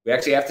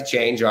actually have to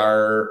change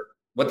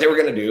what they were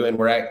going to do, and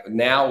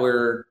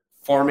we're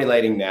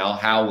formulating now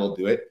how we'll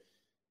do it.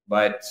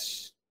 But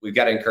we've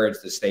got to encourage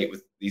the state.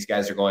 With these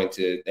guys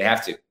they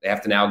have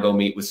to now go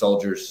meet with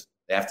soldiers.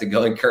 They have to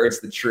go encourage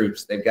the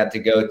troops. They've got to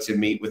go to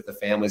meet with the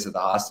families of the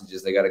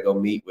hostages. They got to go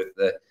meet with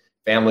the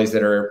families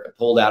that are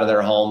pulled out of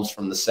their homes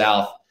from the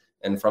south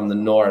and from the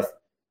north.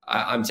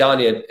 I'm telling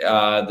you,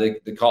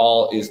 the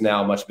call is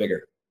now much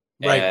bigger.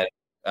 Right.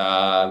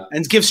 And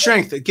it gives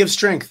strength. It gives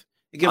strength.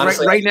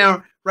 Honestly, right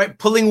now,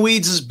 pulling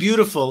weeds is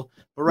beautiful,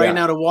 but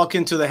now to walk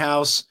into the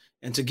house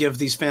and to give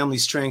these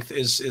families strength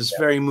is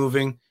very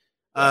moving.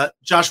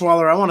 Josh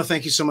Waller, I want to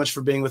thank you so much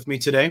for being with me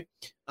today.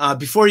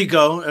 Before you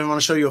go, I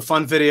want to show you a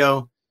fun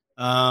video.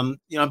 I've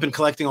been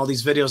collecting all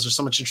these videos. There's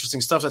so much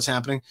interesting stuff that's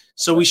happening.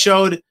 So we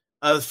showed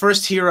the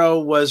first hero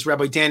was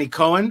Rabbi Danny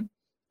Cohen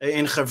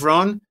in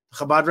Hebron,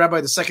 Chabad rabbi.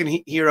 The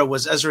second hero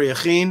was Ezra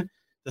Yachin.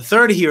 The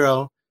third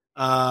hero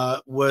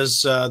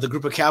was the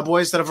group of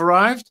Cowboys that have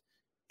arrived.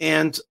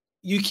 And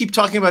you keep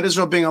talking about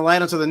Israel being a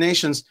light unto the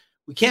nations.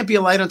 We can't be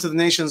a light unto the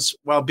nations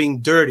while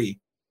being dirty.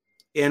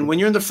 And when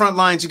you're in the front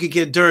lines, you could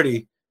get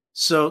dirty.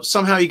 So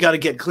somehow you got to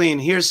get clean.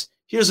 Here's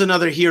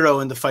another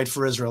hero in the fight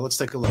for Israel. Let's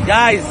take a look.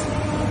 Guys,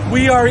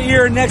 we are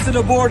here next to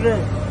the border.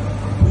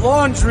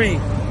 Laundry,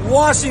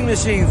 washing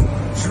machines,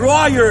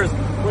 dryers.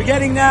 We're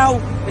getting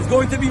now. It's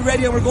going to be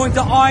ready, and we're going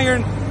to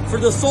iron for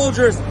the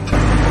soldiers.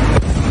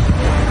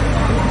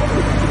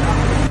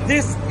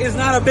 This is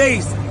not a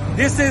base.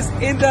 This is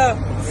in the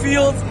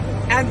fields,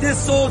 and these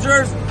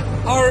soldiers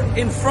are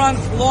in front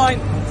line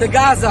to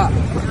Gaza.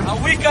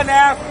 A week and a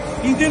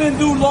half, he didn't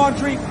do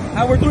laundry,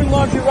 and we're doing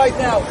laundry right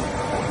now.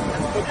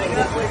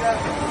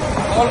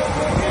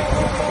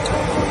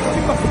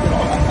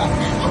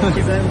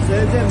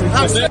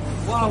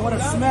 Wow, what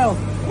a smell.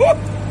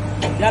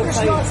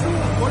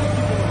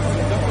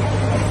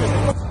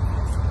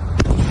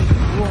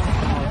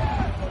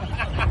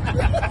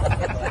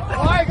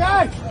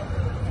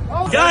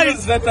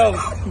 Guys,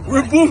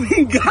 we're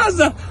booming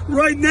Gaza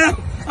right now.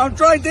 I'm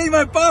trying to take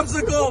my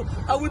popsicle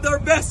with our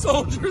best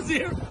soldiers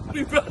here.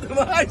 We brought them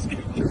an ice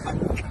cream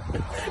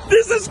truck.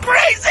 This is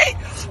crazy.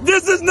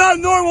 This is not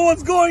normal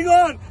what's going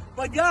on.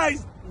 But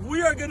guys,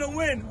 we are going to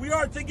win. We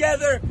are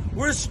together.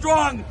 We're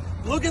strong.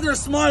 Look at their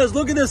smiles.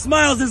 Look at their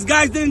smiles. These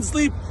guys didn't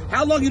sleep.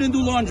 How long you didn't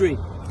do laundry?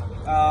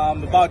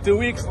 About 2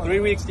 weeks, 3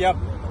 weeks, yep.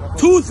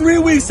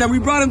 2-3 weeks, and we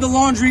brought him the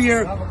laundry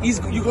here.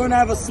 You're going to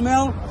have a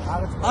smell.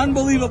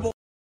 Unbelievable.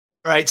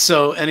 All right.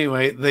 So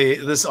anyway,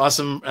 this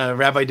awesome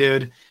rabbi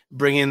dude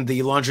bringing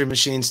the laundry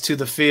machines to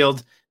the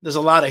field. There's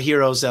a lot of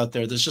heroes out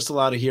there. There's just a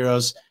lot of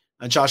heroes.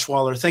 Josh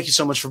Waller, thank you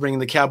so much for bringing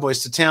the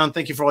Cowboys to town.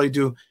 Thank you for all you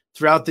do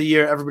throughout the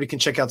year. Everybody can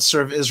check out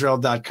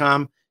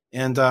serveisrael.com.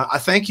 And I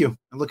thank you.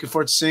 I'm looking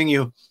forward to seeing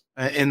you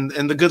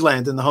in the good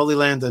land, in the Holy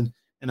Land, and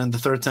in the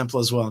Third Temple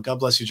as well. God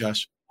bless you,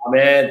 Josh. Oh,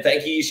 man,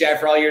 thank you, Yishai,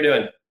 for all you're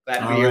doing. Glad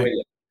to be here with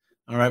you.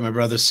 All right, my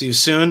brother. See you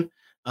soon.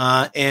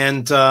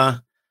 And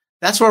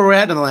that's where we're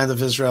at in the land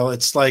of Israel.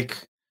 It's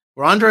like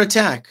we're under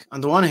attack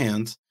on the one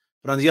hand,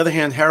 but on the other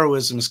hand,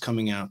 heroism is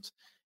coming out.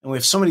 And we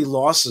have so many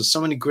losses.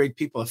 So many great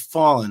people have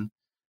fallen,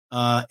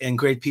 and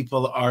great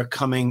people are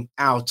coming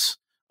out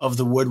of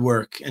the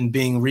woodwork and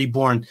being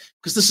reborn,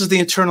 because this is the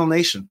eternal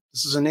nation.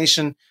 This is a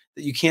nation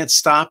that you can't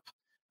stop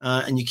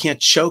and you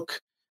can't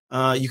choke.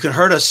 You can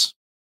hurt us,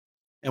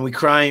 and we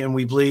cry and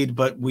we bleed,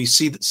 but we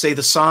say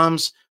the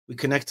Psalms, we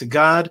connect to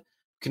God,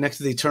 connect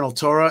to the eternal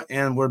Torah,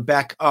 and we're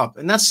back up.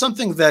 And that's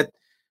something that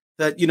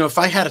if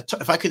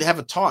I could have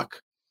a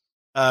talk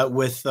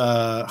with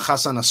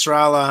Hassan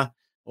Nasrallah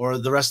or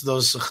the rest of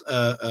those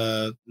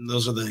are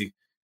the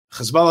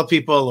Hezbollah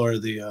people or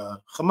the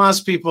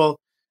Hamas people,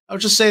 I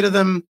would just say to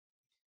them,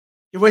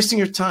 you're wasting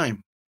your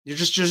time. You're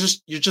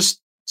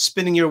just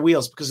spinning your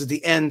wheels, because at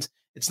the end,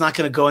 it's not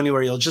going to go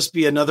anywhere. You'll just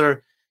be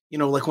another,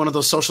 like one of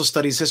those social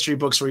studies history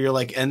books where you're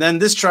like, and then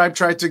this tribe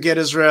tried to get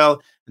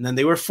Israel, and then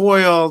they were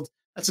foiled.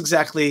 That's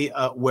exactly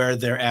where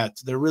they're at.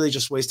 They're really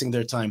just wasting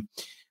their time.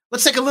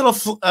 Let's take a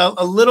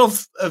little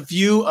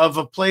view of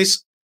a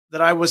place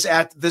that I was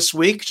at this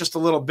week, just a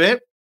little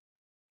bit.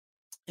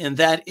 And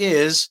that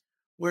is,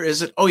 where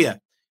is it? Oh, yeah.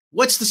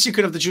 What's the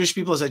secret of the Jewish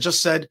people? As I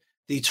just said,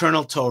 the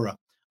eternal Torah.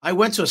 I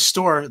went to a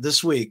store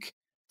this week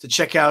to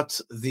check out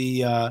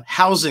the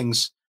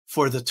housings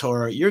for the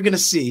Torah. You're going to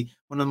see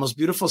one of the most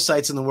beautiful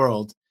sights in the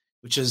world,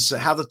 which is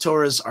how the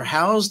Torahs are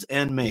housed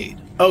and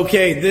made.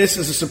 Okay, this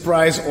is a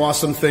surprise,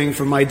 awesome thing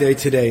for my day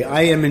today.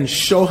 I am in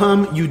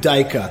Shoham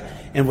Yudaika,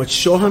 and what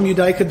Shoham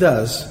Yudaika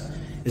does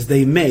is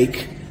they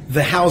make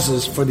the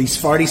houses for these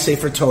Sephardi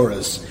Sefer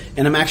Torahs,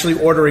 and I'm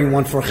actually ordering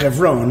one for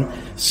Hebron.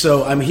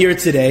 So I'm here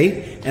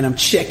today, and I'm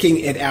checking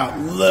it out.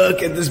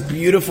 Look at this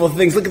beautiful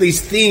things. Look at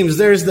these themes.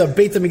 There's the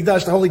Beit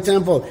HaMikdash, the Holy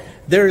Temple.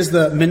 There's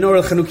the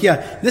Menorah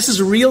Chanukiah. This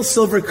is real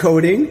silver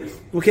coating.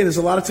 Okay, there's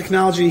a lot of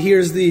technology.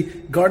 Here's the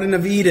Garden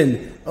of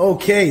Eden.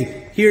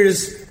 Okay,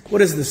 here's,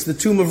 what is this? The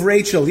Tomb of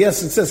Rachel.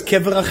 Yes, it says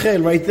Kever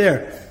Rachel right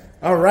there.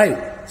 All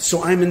right,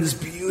 so I'm in this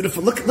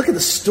beautiful, look at the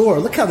store.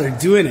 Look how they're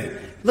doing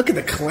it. Look at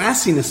the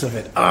classiness of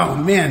it. Oh,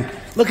 man.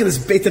 Look at this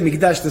Beit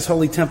HaMikdash, this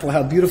holy temple,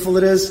 how beautiful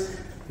it is.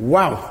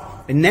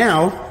 Wow. And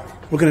now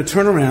we're going to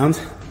turn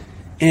around,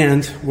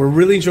 and we're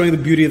really enjoying the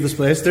beauty of this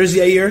place. There's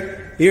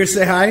Yair. Yair,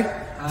 say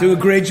hi. Do a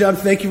great job.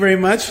 Thank you very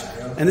much.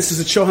 And this is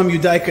at Shoham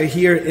Yudaika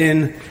here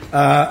in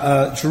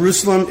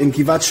Jerusalem, in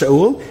Givat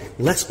Shaul.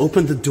 Let's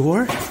open the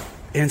door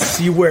and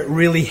see where it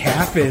really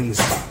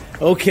happens.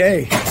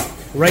 Okay.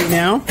 Right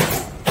now,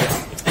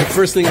 the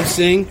first thing I'm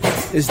seeing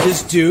is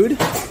this dude.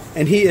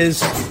 And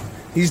he's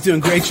doing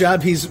a great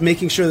job. He's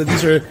making sure that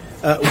these are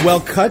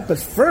well cut. But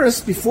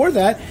first, before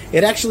that,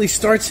 it actually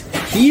starts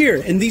here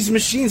in these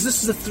machines.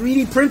 This is a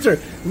 3D printer.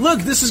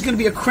 Look, this is going to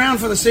be a crown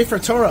for the Sefer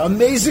Torah.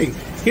 Amazing.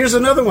 Here's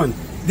another one.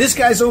 This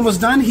guy's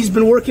almost done. He's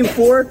been working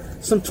for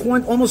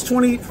almost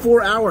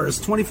 24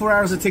 hours. 24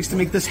 hours it takes to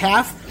make this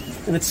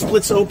half, and it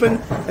splits open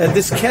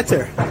this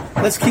keter.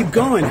 Let's keep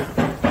going.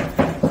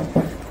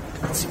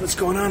 Let's see what's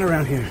going on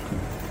around here.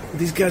 What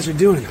these guys are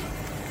doing.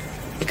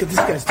 Look at this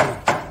guy's doing.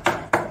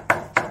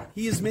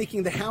 He is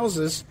making the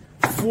houses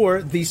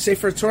for the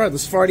Sefer Torah, the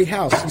Sephardi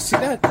house. You see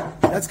that?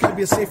 That's going to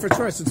be a Sefer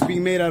Torah. So it's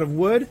being made out of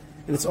wood,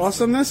 and it's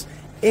awesomeness.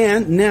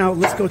 And now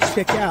let's go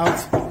check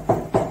out.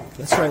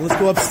 That's right. Let's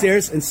go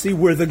upstairs and see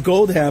where the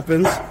gold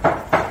happens.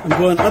 I'm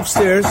going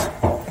upstairs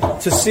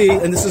to see,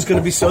 and this is going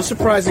to be so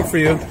surprising for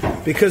you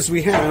because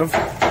we have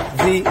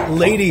the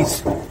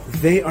ladies.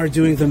 They are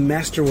doing the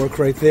masterwork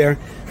right there,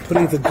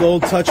 putting the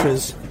gold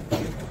touches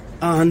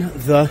on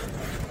the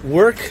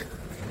work.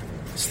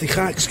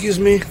 Slicha, excuse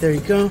me. There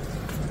you go.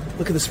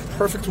 Look at this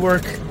perfect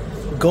work.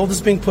 Gold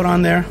is being put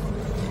on there.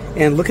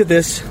 And look at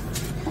this.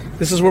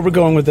 This is where we're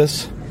going with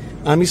this.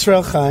 Am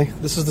Yisrael Chai.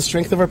 This is the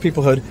strength of our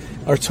peoplehood.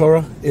 Our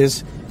Torah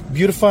is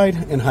beautified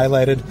and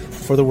highlighted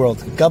for the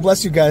world. God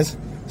bless you guys.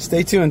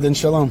 Stay tuned and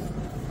shalom.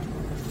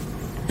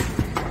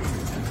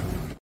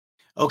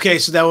 Okay,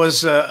 so that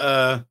was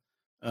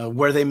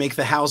where they make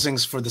the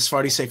housings for the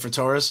Sephardi Sefer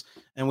Torahs.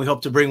 And we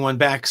hope to bring one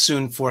back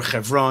soon for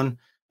Hebron,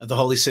 the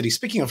holy city.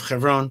 Speaking of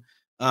Hebron,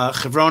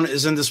 Hebron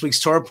is in this week's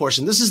Torah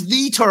portion. This is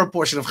the Torah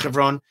portion of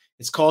Hebron.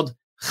 It's called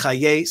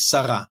Chayei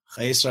Sarah.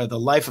 Chayei Sarah, the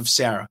life of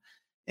Sarah.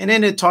 And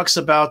in it talks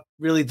about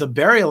really the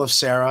burial of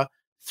Sarah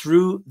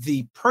through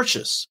the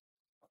purchase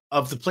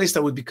of the place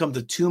that would become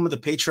the tomb of the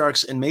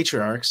patriarchs and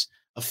matriarchs,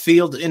 a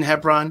field in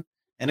Hebron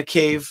and a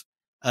cave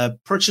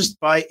purchased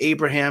by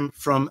Abraham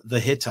from the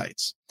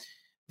Hittites.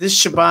 This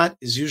Shabbat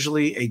is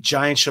usually a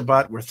giant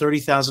Shabbat where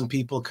 30,000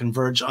 people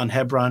converge on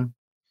Hebron.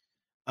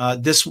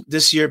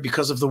 This year,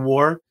 because of the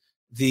war,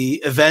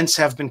 the events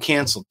have been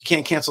canceled. You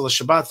can't cancel the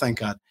Shabbat, thank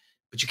God,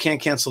 but you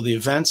can't cancel the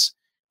events.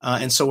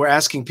 And so we're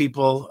asking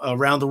people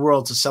around the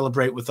world to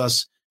celebrate with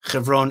us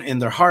Hebron in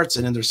their hearts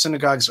and in their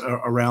synagogues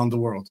around the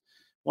world.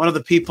 One of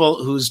the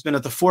people who's been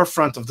at the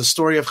forefront of the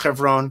story of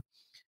Hebron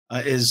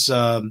is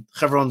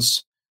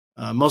Hebron's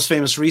most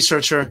famous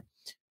researcher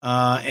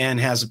and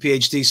has a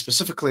PhD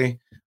specifically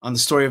on the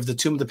story of the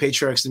Tomb of the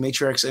Patriarchs and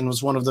Matriarchs, and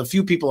was one of the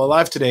few people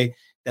alive today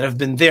that have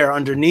been there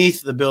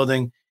underneath the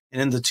building and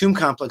in the tomb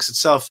complex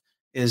itself,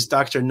 is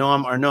Dr.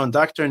 Noam Arnon.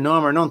 Dr.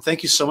 Noam Arnon,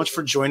 thank you so much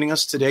for joining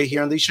us today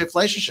here on the Yishai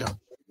Fleisher Show.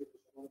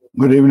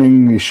 Good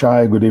evening,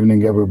 Yishai. Good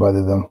evening,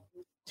 everybody there.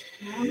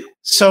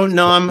 So,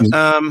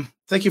 Noam,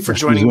 thank you for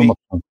joining me.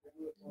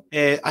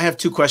 I have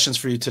two questions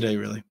for you today,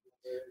 really.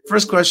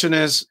 First question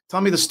is,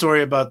 tell me the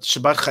story about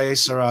Shabbat Chayei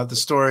Sarah, the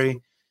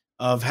story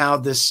of how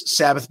this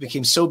Sabbath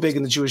became so big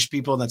in the Jewish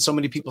people that so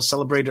many people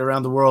celebrate it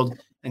around the world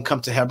and come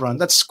to Hebron.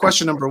 That's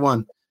question number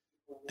one.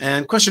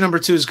 And question number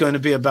two is going to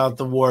be about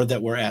the war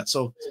that we're at.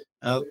 So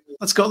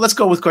let's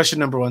go with question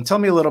number one. Tell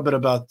me a little bit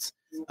about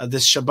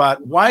this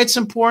Shabbat, why it's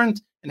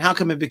important, and how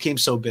come it became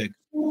so big.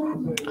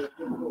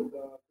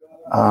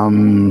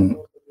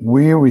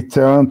 We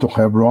returned to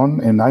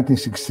Hebron in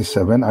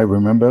 1967. I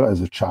remember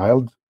as a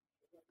child.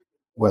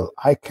 Well,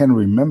 I can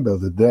remember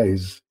the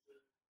days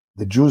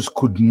the Jews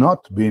could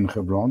not be in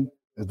Hebron,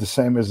 the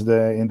same as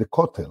in the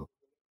Kotel.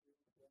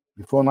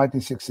 Before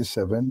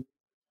 1967,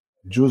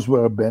 Jews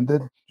were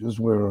abandoned, Jews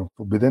were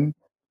forbidden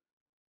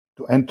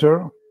to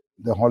enter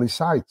the holy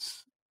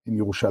sites in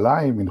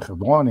Yerushalayim, in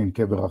Hebron, in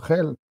Kever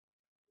Rachel.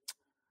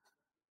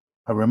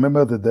 I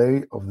remember the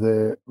day of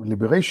the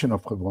liberation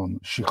of Hebron,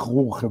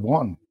 Shichrur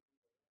Hebron,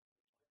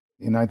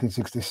 in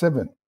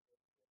 1967.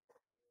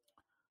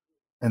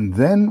 And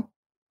then,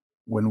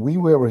 when we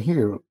were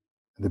here at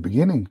the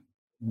beginning,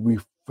 we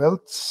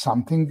felt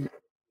something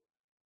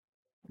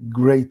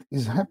great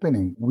is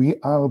happening. We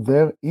are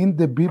there in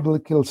the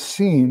biblical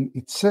scene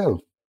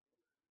itself.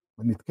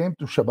 When it came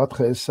to Shabbat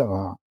Chayei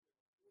Sarah,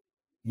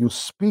 you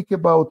speak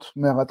about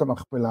Me'arat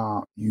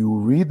HaMachpelah, you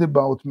read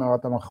about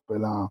Me'arat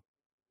HaMachpelah,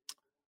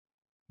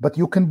 but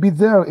you can be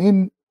there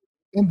in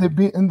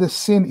the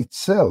scene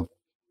itself.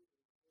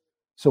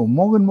 So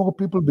more and more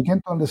people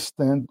begin to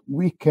understand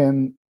we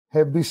can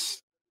have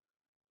this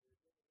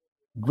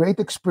great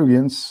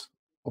experience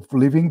of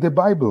living the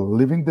Bible,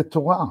 living the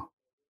Torah.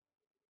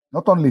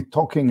 Not only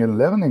talking and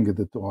learning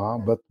the Torah,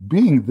 but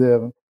being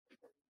there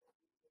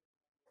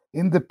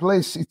in the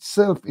place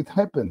itself, it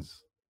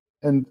happens.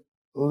 And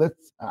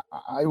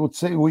I would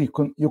say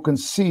you can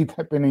see it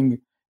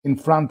happening in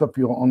front of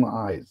your own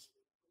eyes.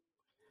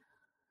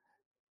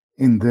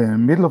 In the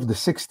middle of the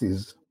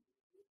 60s,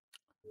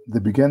 they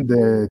began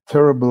the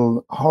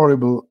terrible,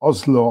 horrible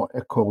Oslo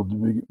Accord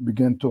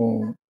began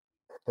to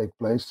take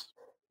place.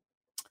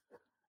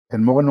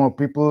 And more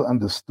people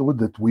understood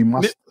that we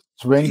must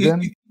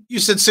strengthen. You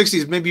said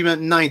 60s, maybe you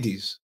meant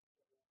 90s.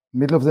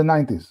 Middle of the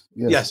 90s,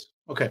 yes. Yes,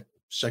 okay.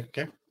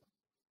 Okay.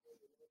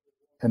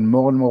 And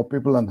more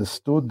people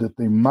understood that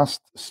they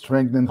must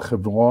strengthen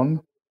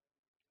Hebron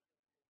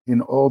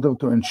in order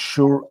to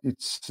ensure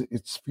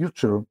its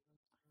future,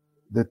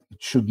 that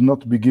it should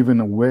not be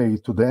given away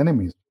to the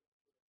enemies.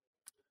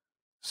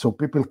 So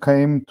people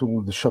came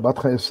to the Shabbat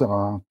Chayei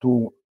Sarah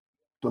to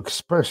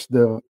express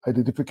their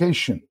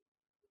identification,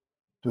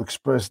 to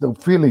express their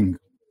feeling.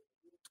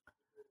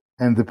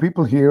 And the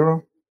people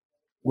here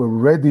were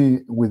ready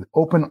with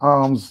open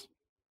arms,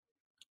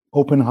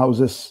 open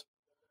houses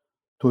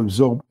to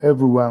absorb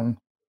everyone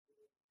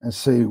and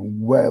say,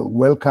 well,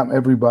 welcome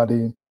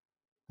everybody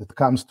that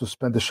comes to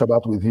spend the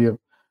Shabbat with here.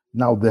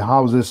 Now the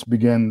houses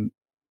began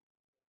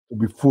to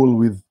be full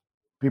with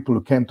people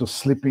who came to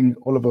sleeping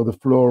all over the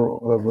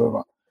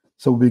floor.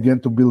 So we began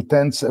to build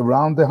tents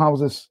around the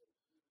houses.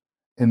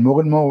 And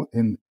more,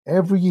 and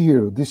every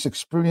year, this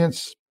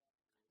experience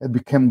had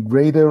become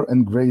greater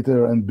and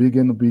greater and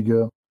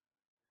bigger.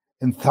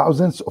 And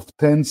thousands of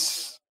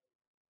tents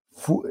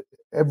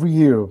every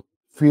year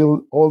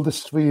fill all the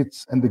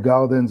streets and the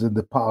gardens and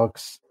the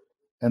parks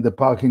and the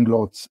parking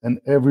lots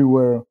and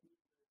everywhere.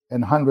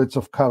 And hundreds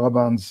of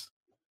caravans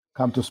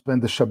come to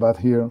spend the Shabbat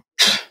here.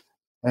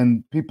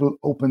 And people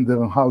open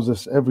their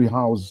houses, every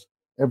house,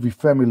 every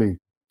family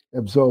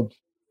absorbed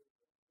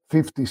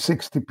 50,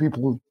 60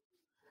 people.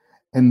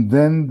 And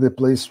then the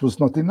place was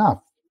not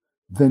enough.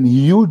 Then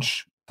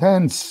huge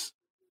tents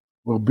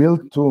were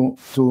built to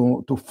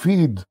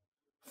feed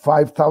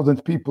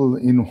 5,000 people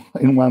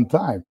in one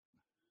time.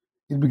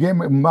 It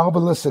became a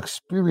marvelous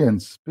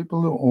experience.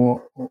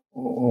 People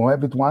who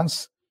have it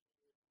once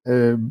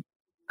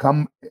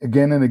come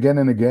again and again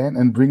and again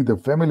and bring their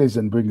families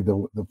and bring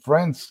the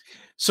friends.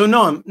 So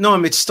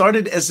Noam, it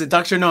started as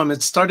Dr. Noam,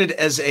 it started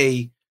as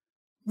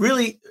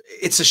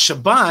it's a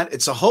Shabbat,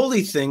 it's a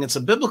holy thing, it's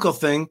a biblical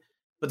thing,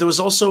 but there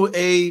was also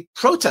a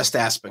protest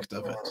aspect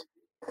of it.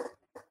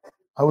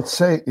 I would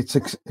say it's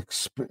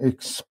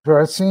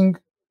expressing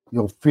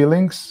your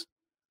feelings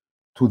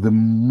to the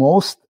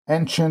most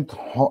ancient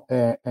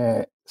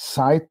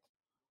site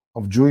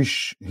of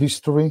Jewish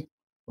history,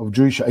 of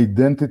Jewish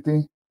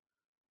identity.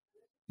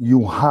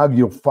 You hug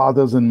your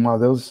fathers and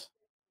mothers.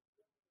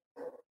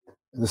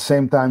 At the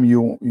same time,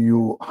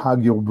 you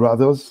hug your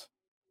brothers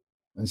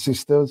and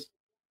sisters.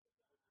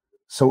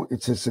 So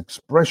it's this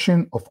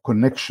expression of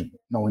connection.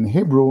 Now in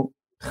Hebrew,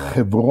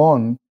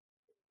 Hebron,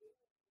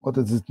 what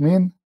does it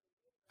mean?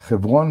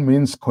 Hebron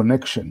means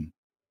connection.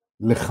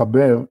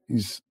 Lechaber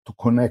is to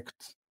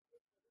connect.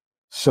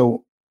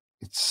 So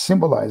it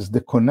symbolizes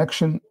the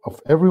connection of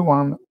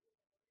everyone,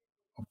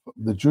 of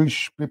the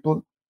Jewish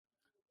people,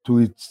 to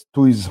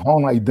his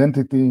own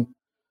identity,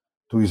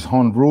 to his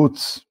own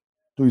roots,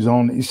 to his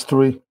own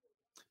history.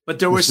 But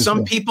there were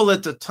some people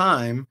at the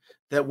time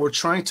that were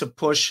trying to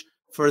push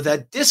for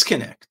that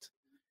disconnect,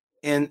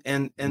 and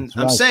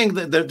I'm saying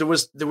that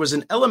there was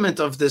an element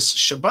of this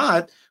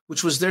Shabbat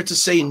which was there to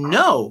say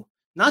no,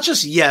 not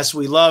just yes,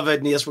 we love it,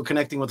 and yes, we're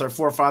connecting with our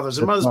forefathers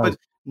and mothers, but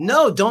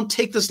no, don't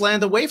take this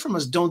land away from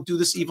us. Don't do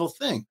this evil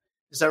thing.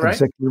 Is that right?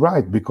 Exactly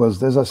right.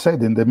 Because as I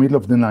said, in the middle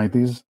of the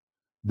 90s,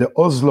 the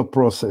Oslo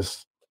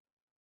process,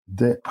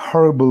 the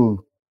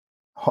horrible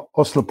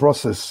Oslo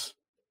process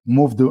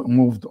moved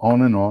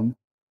on and on.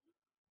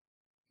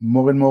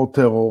 More and more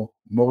terror,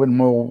 more and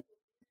more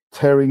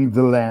tearing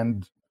the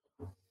land,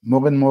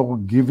 more and more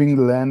giving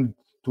land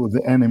to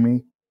the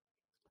enemy.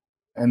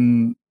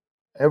 And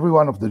every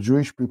one of the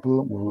Jewish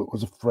people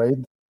was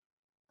afraid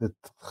that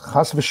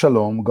Chas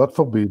v'Shalom, God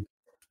forbid,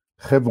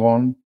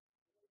 Hebron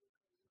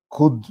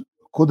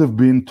could have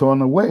been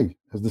torn away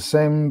as the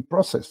same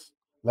process,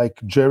 like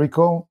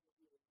Jericho,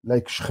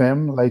 like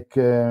Shechem, like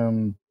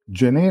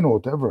Jenin,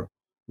 whatever,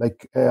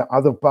 like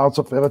other parts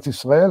of Eretz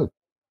Israel.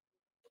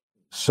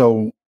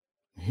 So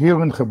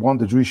here in Hebron,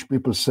 the Jewish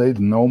people said,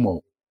 no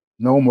more,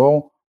 no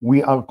more,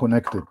 we are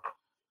connected.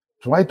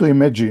 Try to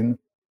imagine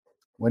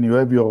when you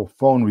have your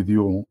phone with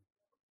you,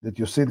 that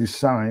you see this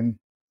sign,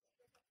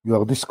 you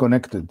are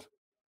disconnected.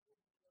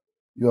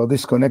 You are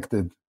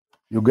disconnected.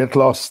 You get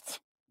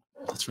lost.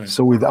 That's right.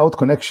 So without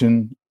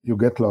connection, you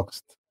get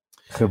lost.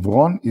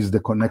 Hebron is the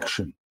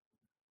connection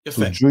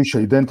to Jewish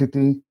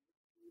identity,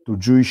 to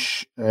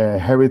Jewish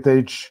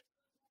heritage,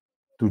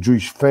 to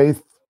Jewish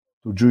faith,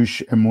 to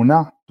Jewish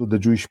emunah, to the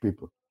Jewish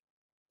people.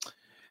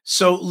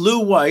 So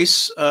Lou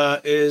Weiss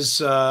is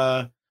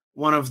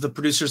one of the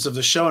producers of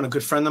the show and a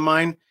good friend of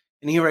mine.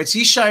 And he writes,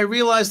 Yishai, I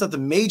realize that the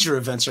major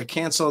events are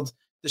canceled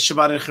this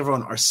Shabbat in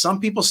Hebron. Are some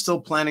people still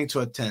planning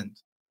to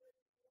attend?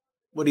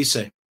 What do you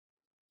say?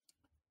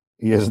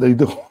 Yes, they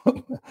do.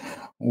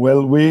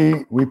 Well,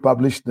 we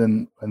published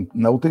and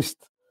noticed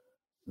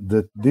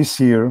that this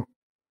year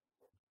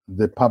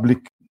the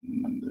public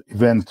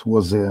event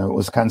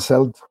was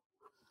canceled.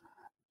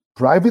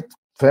 Private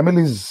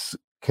families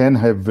can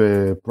have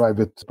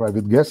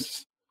private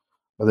guests,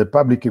 but the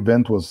public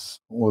event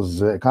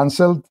was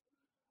canceled.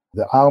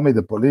 The army,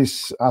 the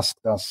police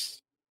asked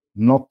us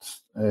not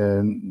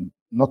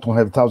to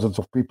have thousands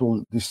of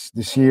people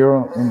this year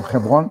in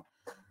Hebron.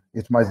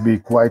 It might be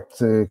quite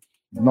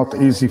not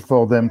easy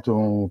for them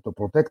to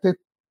protect it.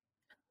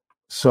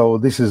 So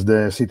this is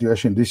the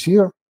situation this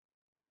year.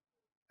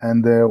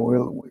 And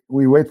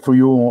we wait for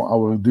you,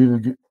 our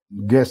dear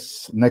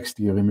guests, next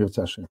year in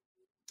Mirza Hashem.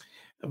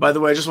 By the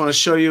way, I just want to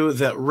show you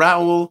that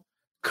Raul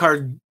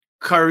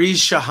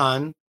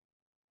Karishahan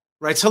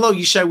writes, hello,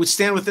 Yishai, would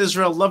stand with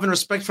Israel, love and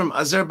respect from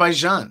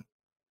Azerbaijan.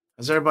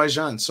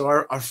 So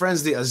our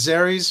friends, the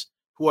Azeris,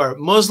 who are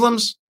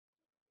Muslims,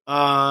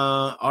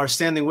 are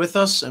standing with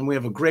us, and we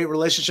have a great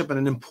relationship and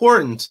an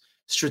important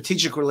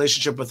strategic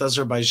relationship with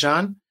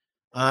Azerbaijan,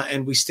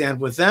 and we stand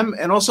with them,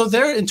 and also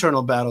their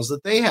internal battles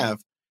that they have,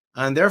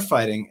 and they're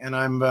fighting. And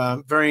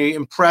I'm very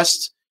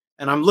impressed,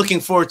 and I'm looking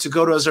forward to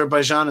go to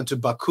Azerbaijan and to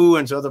Baku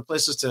and to other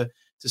places to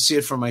see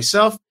it for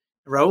myself.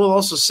 Raul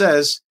also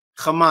says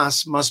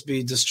Hamas must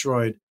be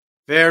destroyed.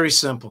 Very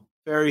simple,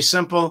 very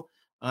simple.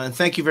 And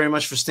thank you very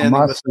much for standing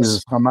with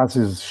us. Hamas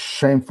is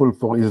shameful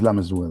for Islam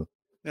as well.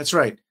 That's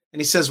right. And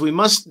he says we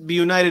must be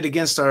united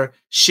against our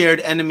shared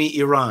enemy,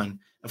 Iran.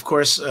 Of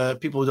course,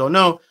 people who don't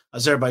know,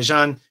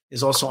 Azerbaijan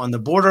is also on the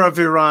border of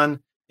Iran,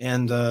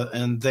 and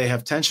they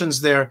have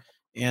tensions there.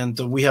 And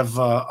we have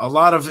a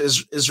lot of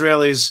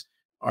Israelis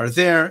are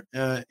there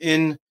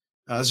in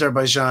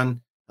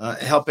Azerbaijan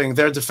helping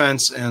their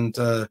defense, and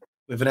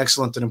we have an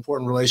excellent and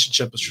important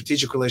relationship, a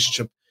strategic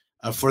relationship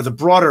for the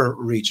broader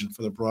region.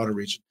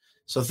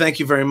 So thank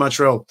you very much,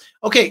 Raul.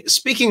 Okay,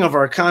 speaking of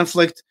our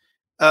conflict,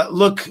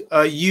 look,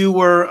 you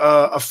were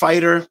a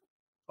fighter,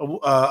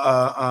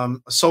 a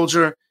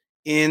soldier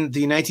in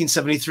the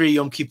 1973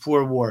 Yom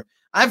Kippur War.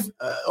 I've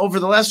over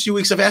the last few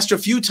weeks, I've asked you a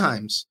few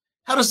times,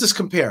 how does this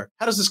compare?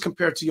 How does this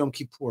compare to Yom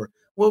Kippur?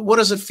 What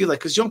does it feel like?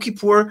 Because Yom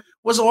Kippur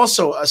was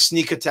also a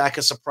sneak attack,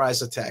 a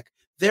surprise attack.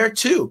 There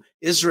too,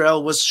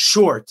 Israel was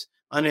short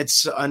on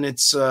its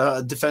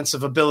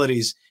defensive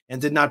abilities and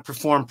did not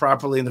perform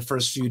properly in the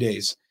first few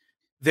days.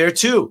 There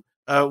too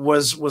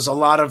was a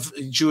lot of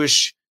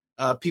Jewish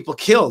people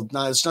killed.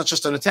 Now, it's not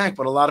just an attack,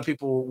 but a lot of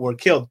people were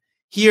killed.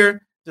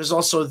 Here, there's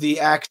also the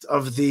act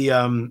of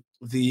the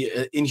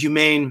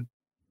inhumane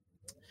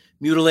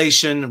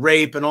mutilation,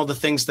 rape, and all the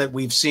things that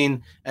we've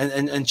seen,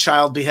 and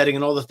child beheading,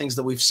 and all the things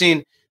that we've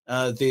seen,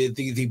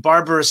 the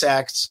barbarous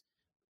acts.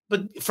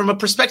 but from a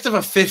perspective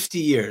of 50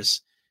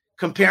 years,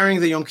 comparing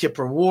the Yom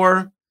Kippur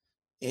War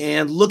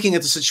and looking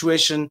at the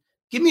situation,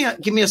 give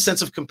me a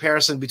sense of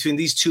comparison between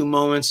these two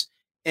moments,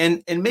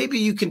 and maybe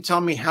you can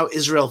tell me how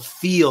Israel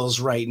feels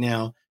right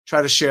now.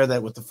 Try to share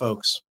that with the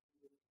folks.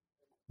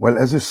 Well,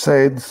 as you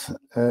said,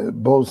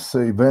 both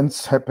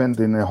events happened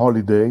in a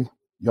holiday,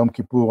 Yom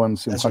Kippur and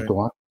Simchat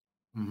Torah.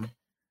 Mm-hmm.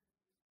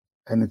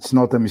 And it's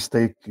not a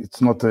mistake.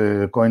 It's not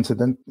a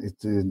coincidence.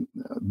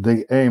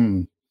 They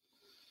aim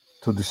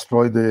to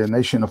destroy the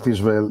nation of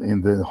Israel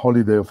in the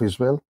holiday of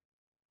Israel.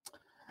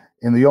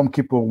 In the Yom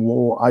Kippur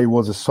War, I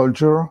was a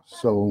soldier,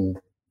 so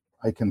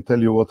I can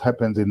tell you what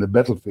happened in the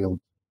battlefield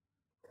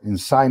in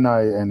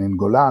Sinai and in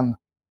Golan.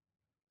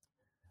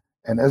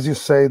 And as you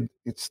said,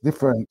 it's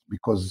different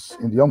because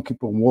in the Yom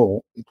Kippur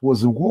War, it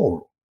was a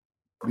war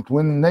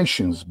between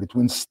nations,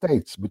 between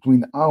states,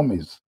 between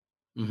armies.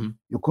 Mm-hmm.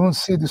 You couldn't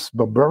see these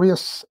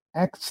barbarous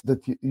acts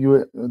that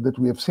that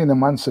we have seen a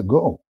month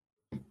ago,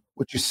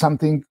 which is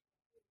something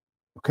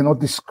you cannot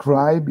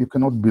describe, you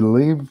cannot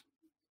believe,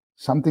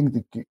 something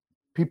that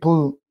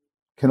people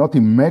cannot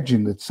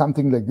imagine that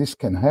something like this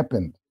can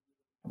happen,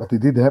 but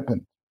it did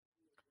happen.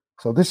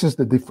 So this is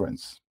the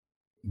difference.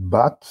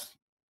 But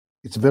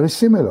it's very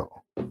similar.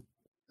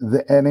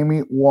 The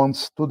enemy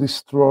wants to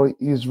destroy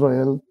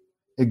Israel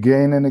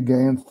again and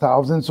again,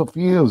 thousands of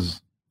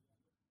years.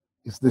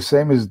 It's the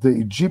same as the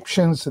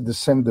Egyptians, the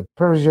same the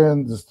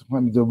Persians,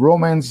 the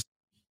Romans,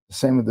 the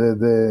same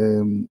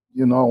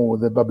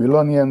the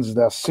Babylonians,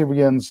 the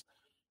Assyrians,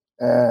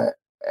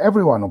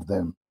 every one of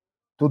them,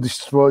 to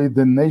destroy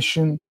the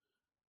nation,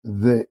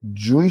 the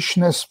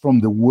Jewishness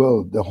from the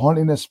world, the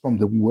holiness from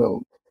the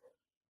world.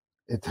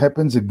 It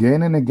happens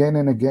again and again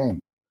and again.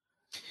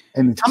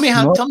 And tell me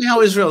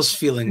how Israel's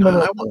feeling.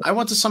 I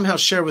want to somehow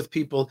share with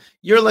people.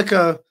 You're like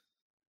a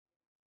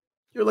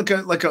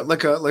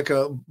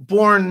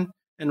born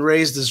and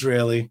raised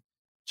Israeli.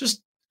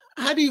 Just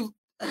how do you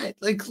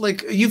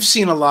like you've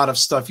seen a lot of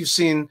stuff. You've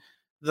seen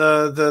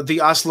the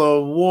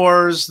Oslo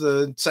wars,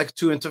 the second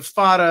two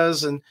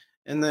intifadas,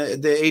 and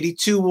the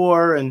 82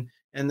 war and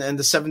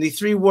the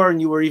 73 war, and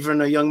you were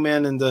even a young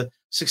man in the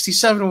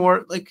 67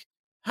 war. Like,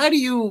 how do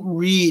you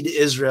read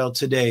Israel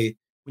today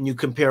when you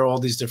compare all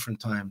these different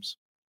times?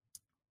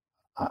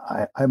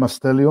 I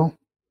must tell you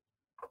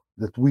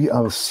that we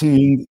are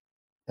seeing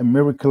a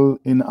miracle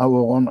in our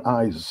own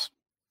eyes.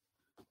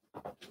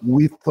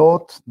 We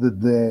thought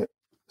that the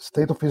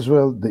state of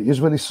Israel, the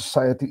Israeli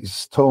society,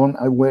 is torn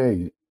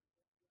away.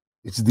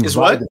 It's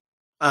divided.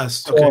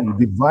 Okay.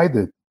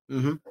 Divided.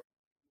 Mm-hmm.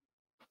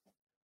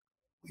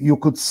 You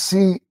could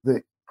see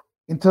the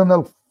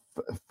internal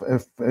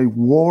a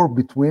war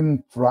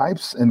between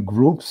tribes and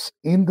groups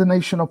in the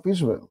nation of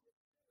Israel.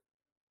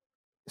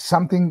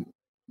 Something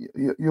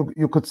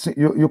you could see.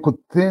 You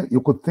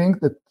could think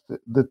that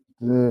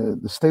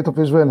the state of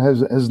Israel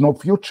has no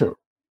future,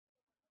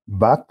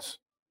 but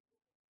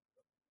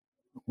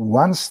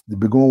once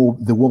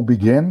the war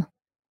began,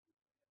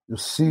 you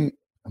see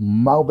a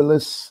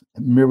marvelous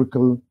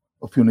miracle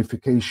of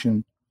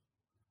unification,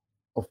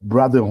 of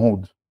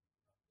brotherhood,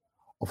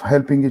 of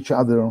helping each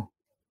other,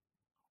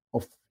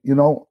 of,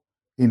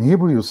 in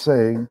Hebrew you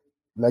say,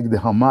 like the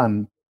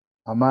Haman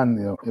of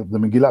the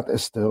Megillat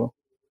Esther,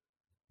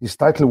 his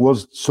title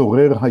was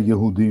Tzorer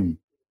HaYehudim.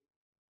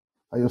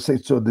 I say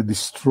so, the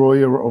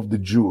destroyer of the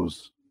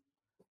Jews.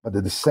 But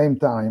at the same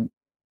time,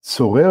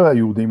 Tzorer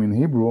HaYehudim in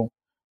Hebrew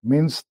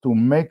means to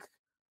make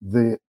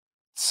the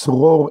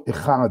tzror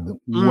echad,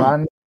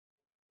 one,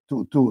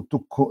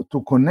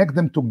 to connect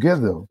them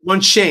together. One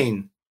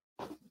chain.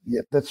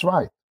 Yeah, that's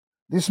right.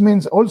 This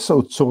means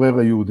also Tzorer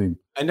HaYehudim.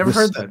 I never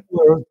heard that.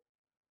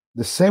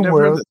 The same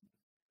word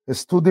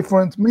has two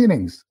different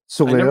meanings.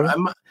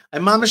 I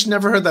mamish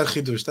never heard that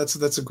chidush.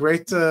 That's a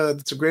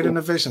great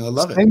innovation. I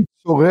love it. The same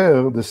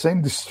tzorer, the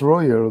same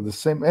destroyer, the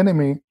same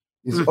enemy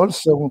is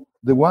also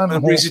the one who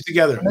brings you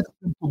together. Connects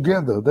them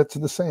together. That's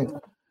the same.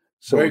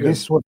 So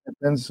this is what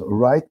happens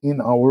right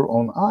in our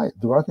own eye,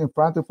 right in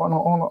front of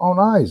our own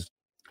eyes,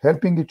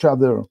 helping each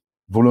other,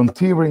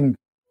 volunteering,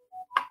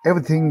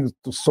 everything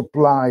to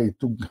supply,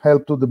 to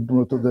help to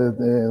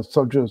the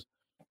soldiers,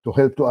 to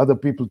help to other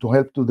people, to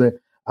help to the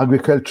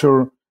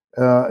agriculture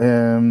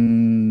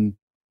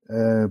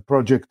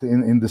project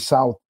in the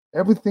south.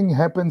 Everything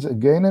happens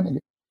again and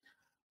again.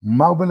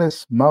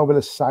 Marvelous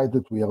sight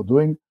that we are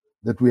doing,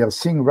 that we are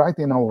seeing right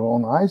in our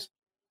own eyes.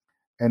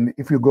 And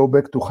if you go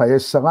back to Chayei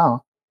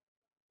Sarah,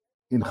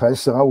 in Chayei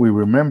Sarah we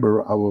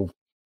remember our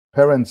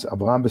parents,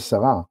 Abraham and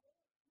Sarah.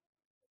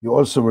 You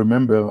also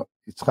remember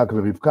Yitzchak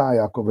and Rivka,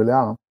 Yaakov and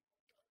Leah.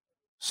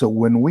 So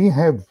when we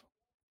have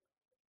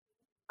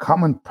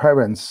common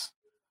parents,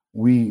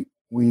 we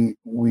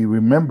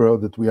remember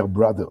that we are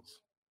brothers.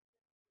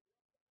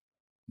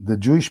 The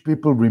Jewish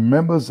people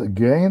remembers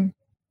again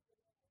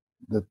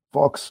that,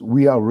 folks,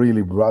 we are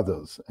really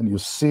brothers. And you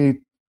see it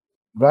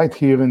right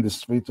here in the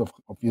streets of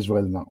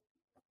Israel now.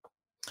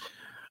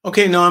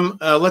 Okay, Noam,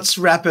 let's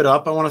wrap it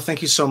up. I want to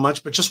thank you so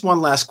much. But just one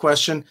last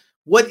question.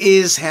 What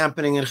is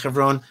happening in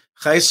Hebron?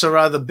 Chayei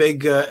Sarah, the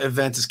big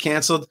event, is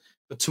canceled.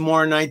 but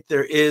tomorrow night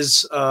there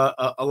is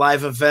a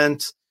live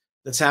event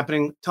that's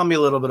happening. Tell me a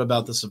little bit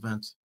about this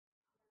event.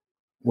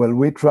 Well,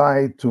 we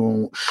try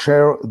to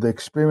share the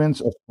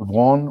experience of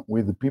Hebron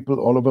with the people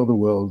all over the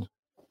world.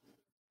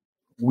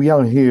 We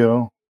are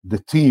here, the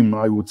team,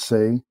 I would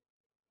say,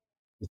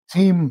 the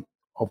team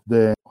of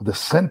the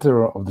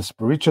center, of the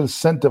spiritual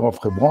center of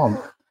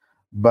Hebron,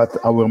 but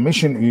our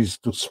mission is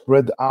to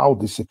spread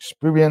out this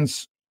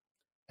experience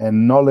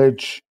and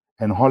knowledge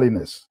and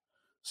holiness.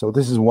 So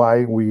this is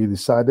why we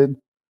decided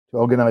to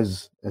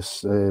organize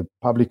a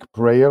public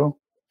prayer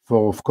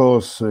for, of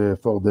course,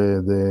 for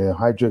the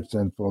hijackers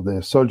and for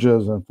the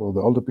soldiers and for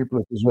all the people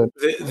of Israel.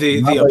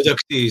 The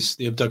abductees,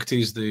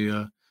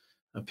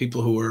 the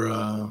people who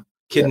were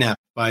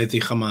kidnapped by the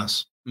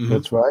Hamas. Mm-hmm.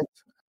 That's right.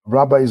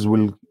 Rabbis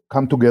will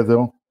come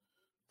together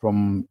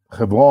from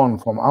Hebron,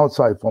 from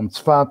outside, from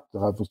Tzfat. The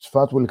Rav of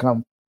Tzfat will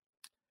come.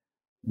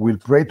 We'll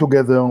pray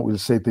together. We'll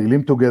say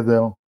Tehillim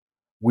together.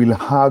 We'll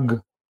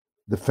hug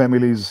the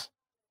families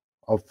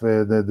of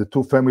the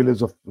two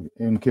families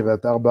in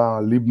Kiryat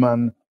Arba,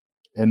 Libman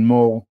and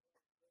more,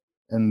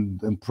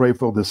 and pray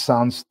for the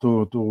sons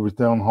to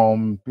return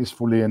home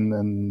peacefully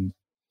and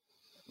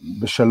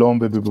b'shalom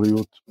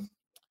be'briut.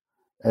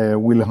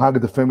 We'll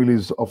hug the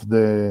families of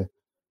the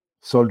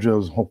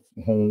soldiers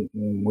who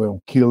were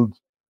killed,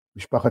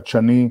 Mishpachat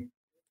Shani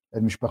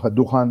and Mishpachat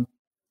Duchan.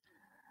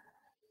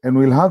 And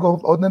we'll hug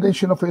all the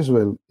nation of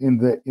Israel. In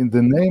the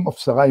name of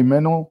Sarah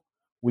Imenu,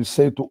 we'll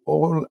say to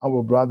all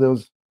our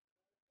brothers,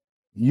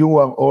 you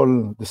are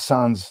all the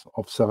sons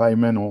of Sarah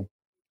Imenu,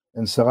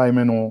 and Sarah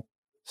Imenu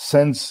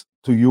sends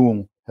to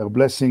you her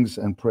blessings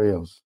and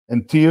prayers,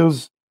 and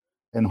tears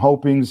and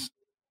hopings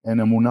and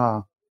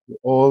emunah to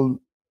all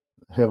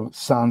her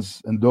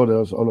sons and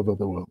daughters all over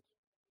the world.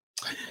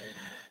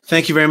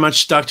 Thank you very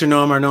much, Dr.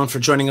 Noam Arnon, for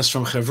joining us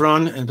from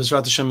Hebron. And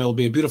B'ezrat Hashem, it will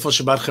be a beautiful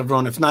Shabbat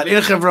Hebron. If not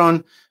in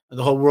Hebron,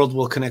 the whole world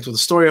will connect with the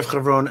story of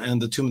Hebron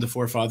and the tomb of the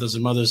forefathers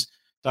and mothers.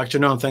 Dr.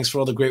 Noam, thanks for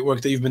all the great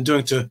work that you've been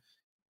doing to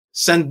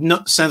send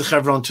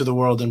Hebron to the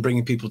world and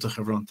bringing people to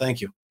Hebron.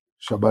 Thank you.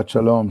 Shabbat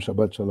Shalom,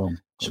 Shabbat Shalom.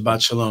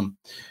 Shabbat Shalom.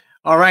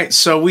 All right,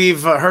 so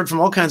we've heard from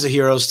all kinds of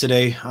heroes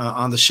today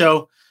on the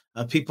show.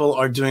 People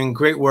are doing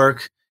great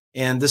work.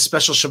 And this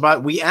special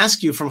Shabbat, we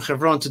ask you from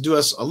Hebron to do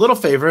us a little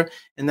favor,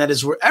 and that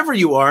is wherever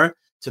you are,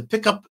 to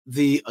pick up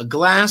a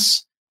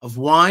glass of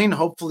wine,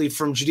 hopefully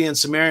from Judea and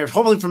Samaria,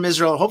 hopefully from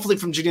Israel, hopefully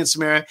from Judea and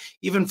Samaria,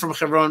 even from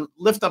Hebron.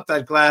 Lift up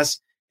that glass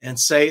and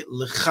say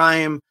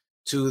L'chaim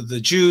to the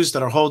Jews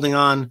that are holding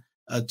on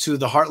to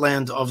the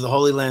heartland of the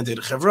Holy Land in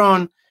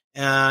Hebron,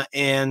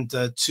 and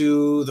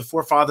to the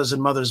forefathers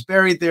and mothers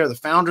buried there, the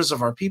founders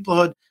of our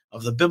peoplehood,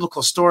 of the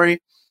biblical story,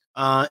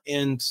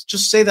 and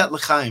just say that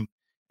L'chaim.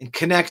 And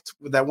connect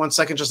with that 1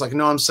 second, just like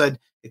Noam said,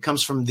 it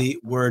comes from the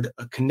word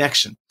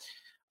connection.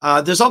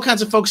 There's all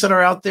kinds of folks that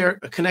are out there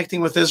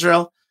connecting with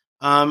Israel.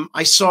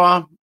 I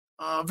saw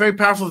a very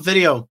powerful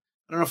video.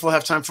 I don't know if we'll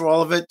have time for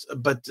all of it,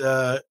 but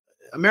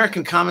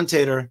American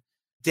commentator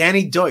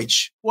Danny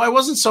Deutsch, who I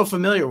wasn't so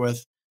familiar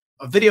with,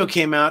 a video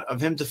came out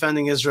of him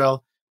defending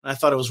Israel, and I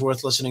thought it was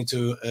worth listening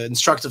to,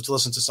 instructive to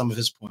listen to some of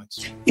his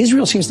points.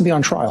 Israel seems to be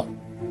on trial,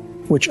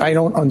 which I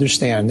don't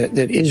understand,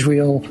 that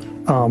Israel...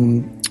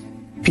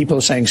 people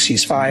are saying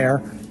ceasefire.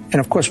 And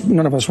of course,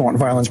 none of us want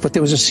violence, but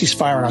there was a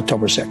ceasefire on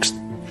October 6th.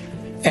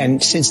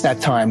 And since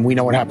that time, we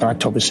know what happened on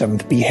October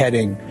 7th,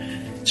 beheading,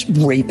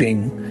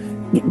 raping,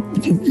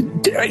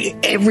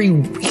 every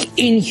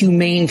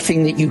inhumane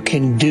thing that you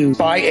can do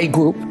by a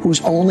group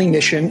whose only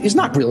mission is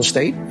not real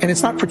estate, and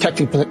it's not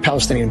protecting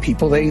Palestinian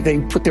people. They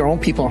put their own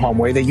people in harm's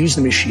way. They use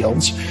them as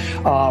shields.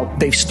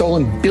 They've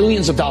stolen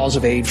billions of dollars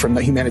of aid from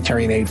the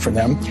humanitarian aid from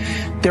them.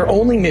 Their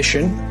only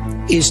mission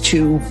is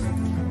to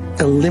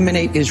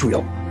eliminate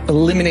Israel,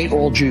 eliminate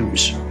all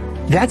Jews.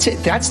 That's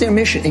it. That's their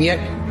mission. And yet,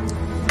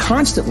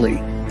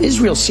 constantly,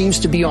 Israel seems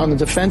to be on the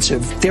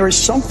defensive. There is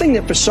something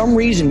that, for some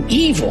reason,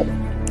 evil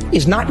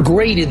is not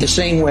graded the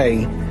same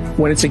way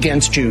when it's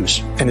against Jews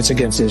and it's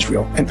against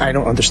Israel. And I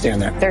don't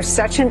understand that. There's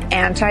such an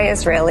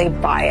anti-Israeli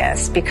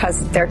bias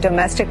because their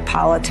domestic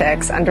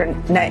politics under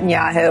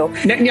Netanyahu.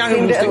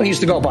 Netanyahu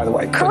needs to go, by the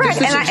way.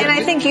 Correct. And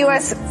I think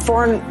U.S.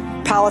 foreign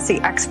policy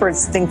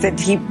experts think that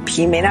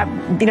he may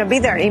not be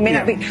there. He may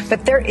not be.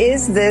 But there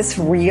is this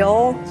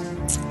real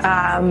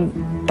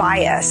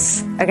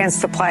bias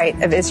against the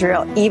plight of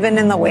Israel, even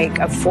in the wake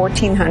of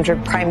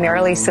 1,400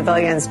 primarily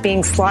civilians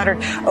being slaughtered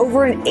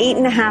over an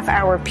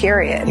 8.5-hour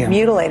period,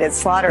 mutilated,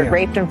 slaughtered,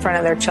 raped in front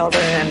of their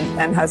children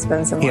and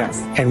husbands and wives.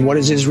 And what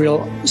has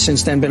Israel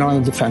since then been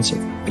on the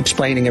defensive,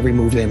 explaining every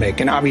move they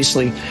make? And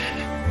obviously,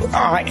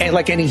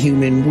 like any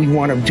human, we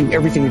want to do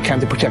everything we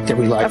can to protect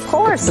every life. Of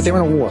course. But they're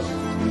in a war.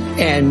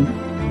 And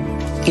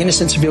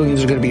innocent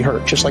civilians are going to be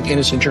hurt, just like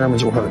innocent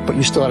Germans were hurt. But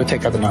you still got to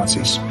take out the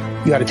Nazis.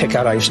 You got to take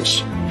out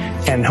ISIS.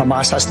 And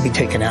Hamas has to be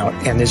taken out.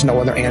 And there's no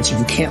other answer.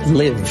 You can't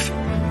live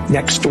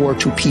next door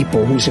to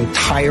people whose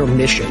entire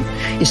mission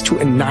is to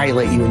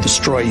annihilate you and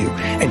destroy you.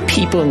 And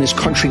people in this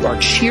country are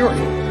cheering.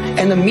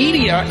 And the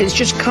media is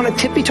just kind of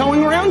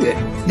tippy-toeing around it.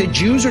 The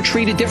Jews are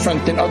treated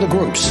different than other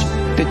groups.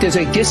 That there's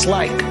a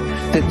dislike.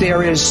 that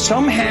there is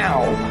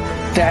somehow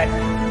that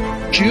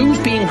Jews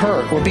being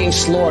hurt or being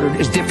slaughtered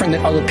is different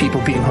than other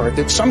people being hurt,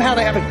 that somehow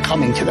they have it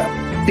coming to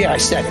them. Yeah, I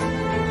said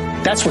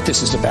it. That's what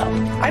this is about.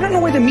 I don't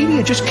know why the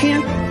media just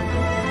can't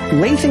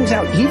lay things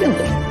out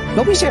evenly.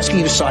 Nobody's asking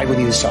you to side with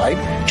either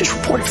side. Just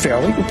report it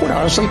fairly, report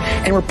honestly,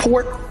 and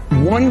report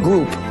one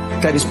group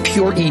that is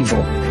pure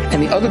evil,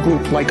 and the other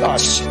group, like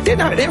us,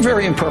 they're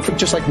very imperfect,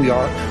 just like we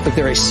are, but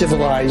they're a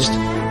civilized,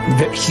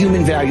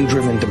 human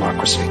value-driven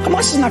democracy.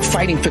 Hamas is not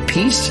fighting for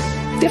peace.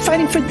 They're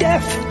fighting for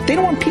death. They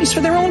don't want peace for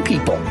their own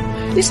people.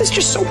 This is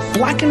just so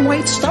black and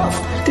white stuff.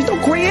 There's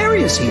no gray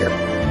areas here.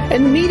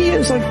 And the media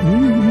is like...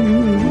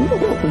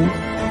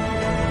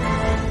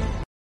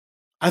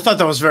 I thought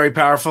that was very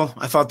powerful.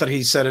 I thought that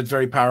he said it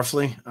very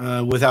powerfully,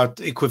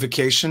 without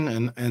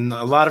equivocation, and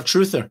a lot of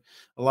truth there.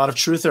 A lot of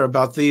truth there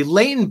about the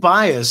latent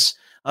bias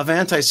of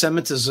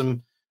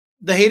anti-Semitism,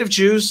 the hate of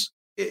Jews.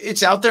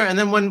 It's out there, and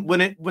then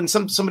when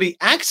somebody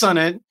acts on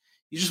it,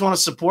 you just want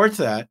to support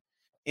that.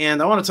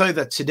 And I want to tell you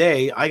that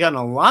today I got in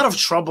a lot of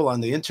trouble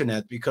on the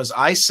internet because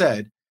I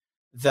said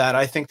that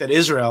I think that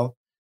Israel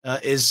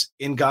is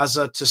in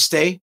Gaza to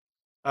stay,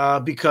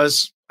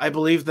 because I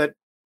believe that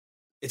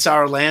it's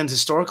our land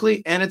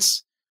historically, and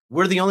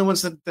we're the only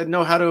ones that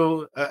know how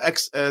to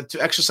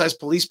exercise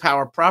police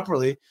power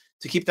properly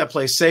to keep that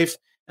place safe.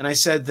 And I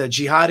said that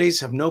jihadis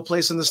have no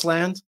place in this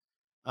land,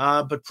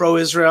 but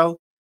pro-Israel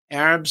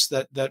Arabs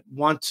that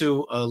want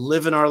to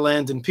live in our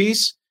land in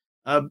peace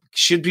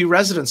should be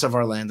residents of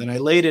our land. And I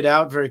laid it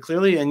out very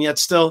clearly, and yet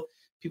still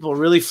people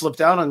really flipped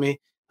out on me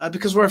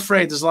because we're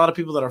afraid. There's a lot of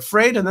people that are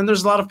afraid, and then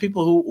there's a lot of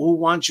people who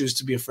want Jews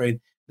to be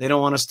afraid. They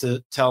don't want us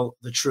to tell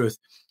the truth.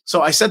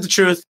 So I said the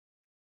truth.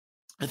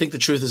 I think the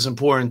truth is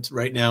important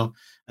right now.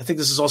 I think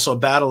this is also a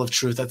battle of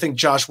truth. I think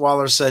Josh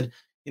Waller said,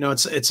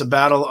 it's a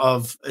battle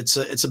of it's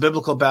a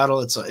biblical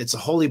battle. It's a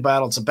holy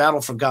battle. It's a battle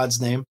for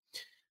God's name,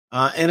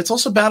 and it's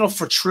also a battle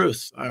for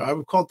truth. I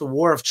would call it the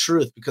war of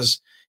truth,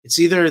 because it's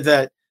either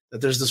that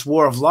there's this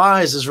war of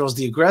lies. Israel's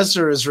the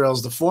aggressor.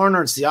 Israel's the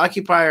foreigner. It's the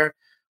occupier,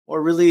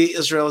 or really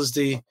Israel is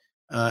the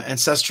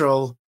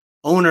ancestral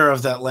owner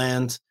of that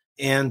land,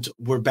 and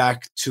we're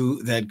back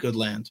to that good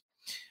land.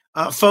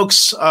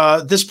 Folks,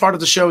 this part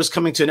of the show is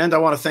coming to an end. I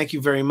want to thank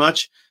you very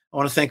much. I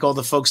want to thank all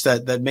the folks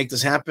that make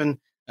this happen,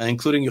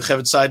 including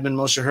Yocheved Seidman,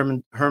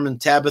 Moshe Herman,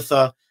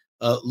 Tabitha,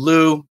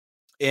 Lou,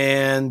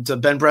 and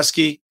Ben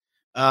Bresky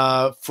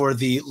for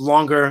the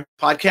longer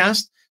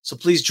podcast. So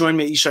please join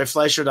me at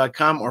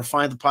YishaiFleisher.com or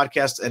find the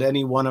podcast at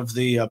any one of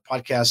the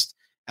podcast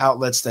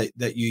outlets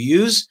that you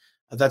use.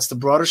 That's the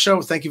broader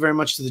show. Thank you very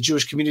much to the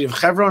Jewish community of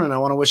Hebron, and I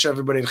want to wish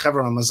everybody in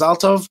Hebron a Mazal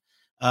Tov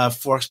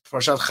for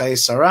Parashat Chayei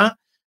Sarah.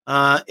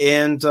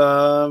 And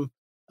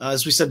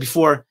as we said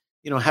before,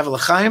 have a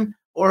l'chaim,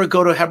 or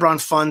go to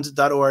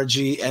hebronfund.org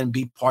and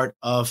be part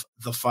of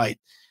the fight.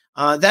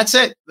 That's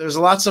it. There's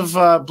lots of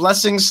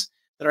blessings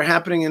that are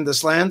happening in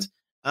this land,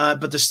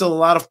 but there's still a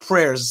lot of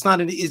prayers. It's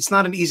not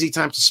an easy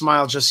time to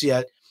smile just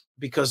yet,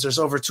 because there's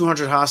over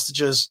 200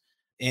 hostages,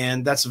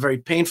 and that's a very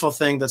painful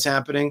thing that's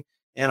happening.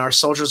 And our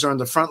soldiers are on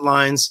the front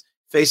lines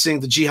facing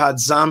the jihad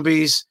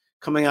zombies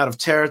coming out of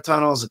terror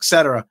tunnels,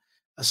 etc.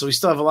 So we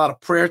still have a lot of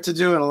prayer to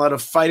do and a lot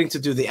of fighting to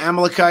do. The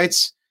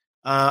Amalekites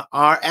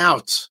are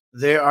out.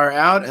 They are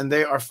out, and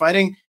they are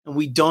fighting, and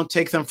we don't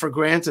take them for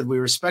granted. We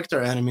respect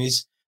our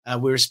enemies.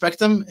 We respect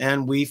them,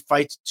 and we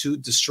fight to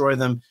destroy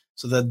them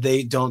so that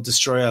they don't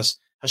destroy us.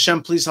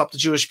 Hashem, please help the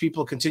Jewish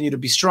people continue to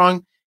be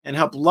strong, and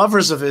help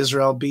lovers of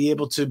Israel be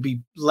able to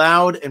be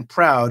loud and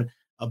proud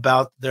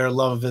about their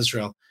love of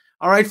Israel.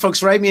 All right,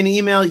 folks, write me an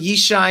email,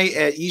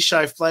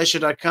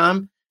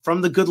 yishai@yishaifleisher.com.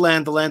 From the good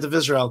land, the land of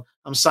Israel,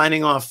 I'm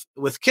signing off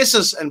with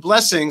kisses and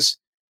blessings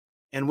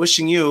and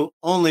wishing you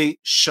only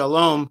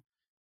shalom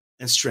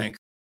and strength.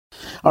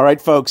 All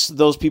right, folks,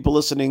 those people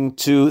listening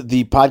to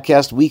the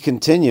podcast, we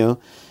continue.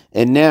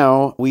 And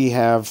now we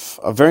have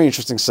a very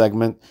interesting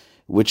segment,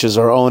 which is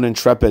our own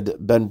intrepid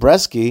Ben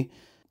Bresky,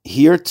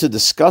 here to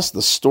discuss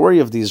the story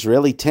of the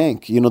Israeli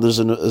tank. There's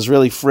an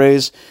Israeli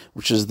phrase,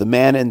 which is the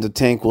man in the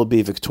tank will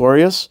be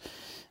victorious.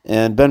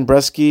 And Ben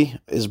Bresky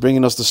is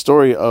bringing us the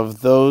story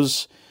of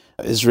those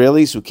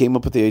Israelis who came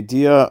up with the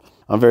idea.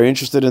 I'm very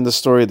interested in the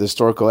story, the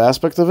historical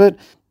aspect of it,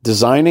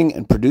 designing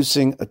and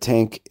producing a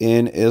tank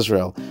in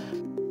Israel.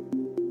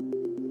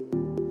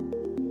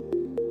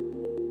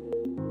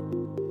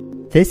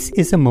 This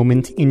is a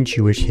moment in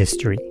Jewish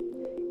history.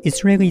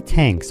 Israeli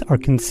tanks are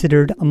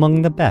considered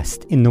among the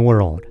best in the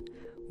world.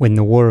 When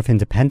the War of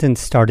Independence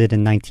started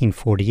in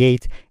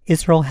 1948,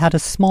 Israel had a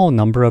small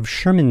number of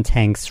Sherman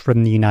tanks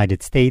from the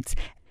United States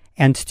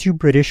and 2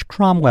 British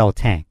Cromwell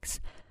tanks.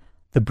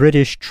 The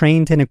British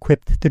trained and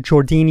equipped the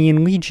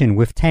Jordanian Legion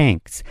with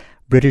tanks.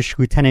 British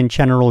Lieutenant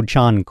General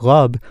John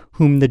Glubb,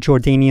 whom the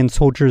Jordanian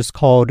soldiers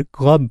called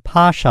Glubb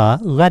Pasha,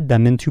 led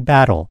them into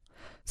battle.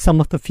 Some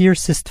of the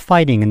fiercest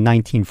fighting in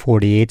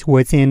 1948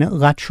 was in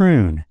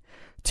Latrun.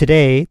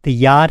 Today, the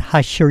Yad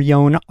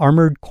HaShiryon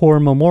Armored Corps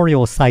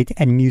Memorial Site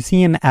and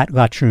Museum at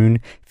Latrun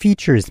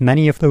features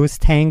many of those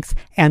tanks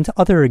and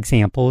other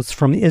examples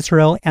from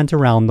Israel and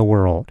around the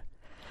world.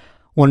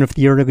 One of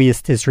the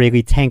earliest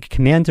Israeli tank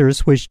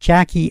commanders was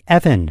Jackie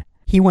Evan.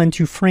 He went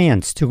to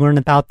France to learn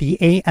about the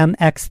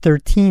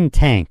AMX-13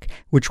 tank,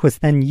 which was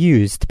then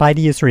used by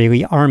the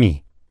Israeli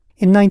army.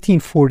 In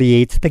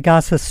 1948, the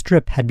Gaza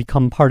Strip had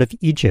become part of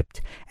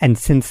Egypt, and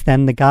since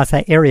then the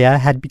Gaza area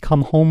had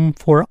become home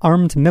for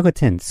armed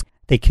militants.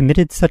 They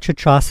committed such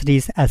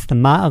atrocities as the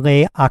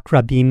Ma'ale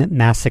Akrabim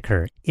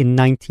massacre in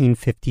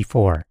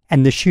 1954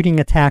 and the shooting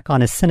attack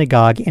on a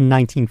synagogue in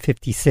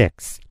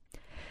 1956.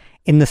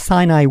 In the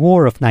Sinai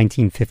War of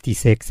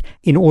 1956,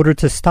 in order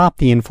to stop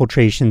the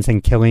infiltrations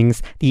and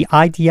killings, the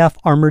IDF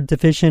Armored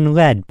Division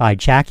led by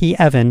Jackie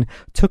Evan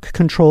took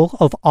control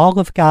of all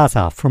of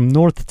Gaza from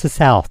north to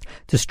south,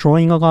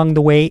 destroying along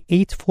the way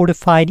 8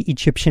 fortified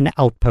Egyptian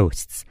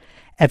outposts.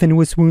 Evan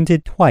was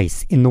wounded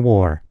twice in the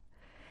war.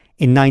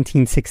 In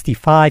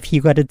 1965,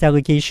 he led a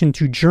delegation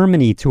to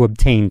Germany to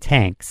obtain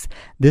tanks.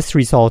 This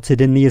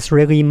resulted in the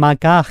Israeli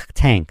Magach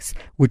tanks,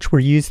 which were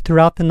used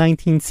throughout the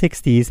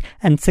 1960s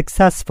and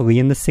successfully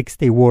in the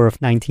Six-Day War of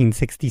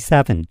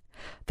 1967.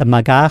 The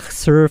Magach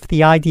served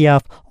the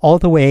IDF all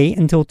the way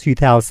until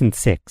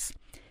 2006.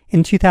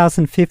 In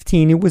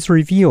 2015, it was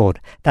revealed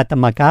that the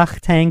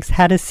Magach tanks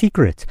had a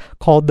secret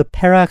called the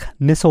Perach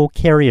missile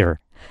carrier.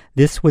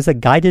 This was a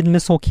guided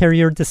missile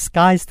carrier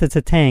disguised as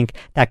a tank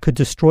that could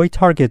destroy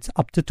targets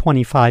up to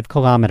 25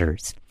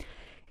 kilometers.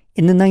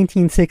 In the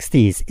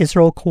 1960s,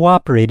 Israel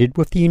cooperated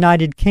with the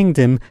United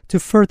Kingdom to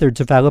further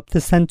develop the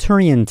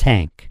Centurion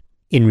tank.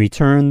 In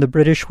return, the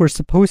British were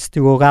supposed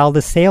to allow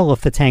the sale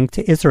of the tank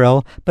to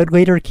Israel, but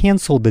later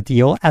canceled the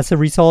deal as a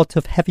result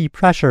of heavy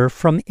pressure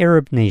from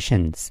Arab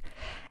nations.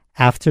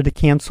 After the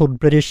canceled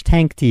British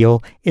tank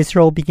deal,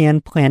 Israel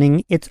began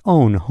planning its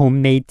own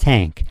homemade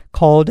tank,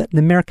 called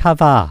the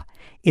Merkava.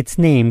 Its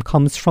name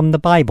comes from the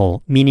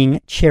Bible,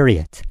 meaning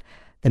chariot.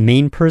 The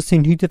main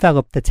person who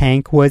developed the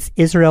tank was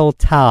Israel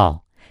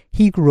Tal.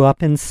 He grew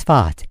up in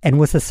Sfat and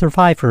was a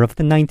survivor of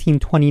the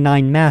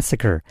 1929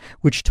 massacre,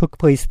 which took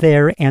place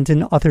there and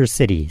in other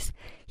cities.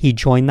 He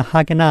joined the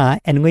Haganah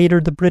and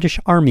later the British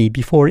Army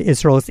before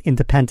Israel's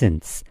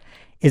independence.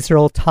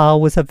 Israel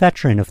Tal was a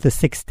veteran of the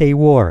Six-Day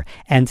War,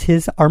 and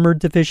his armored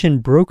division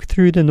broke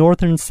through the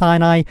northern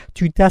Sinai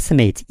to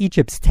decimate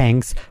Egypt's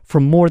tanks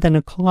from more than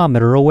a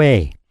kilometer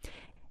away.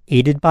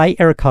 Aided by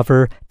air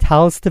cover,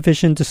 Tal's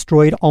division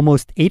destroyed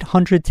almost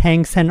 800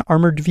 tanks and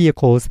armored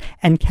vehicles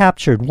and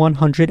captured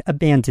 100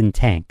 abandoned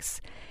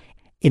tanks.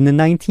 In the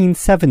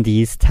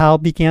 1970s, Tal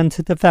began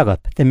to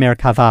develop the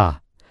Merkava.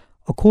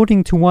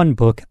 According to one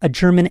book, a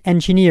German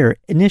engineer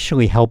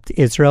initially helped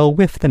Israel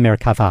with the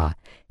Merkava.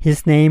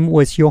 His name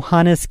was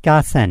Johannes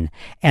Gassen,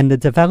 and the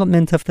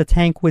development of the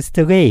tank was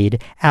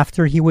delayed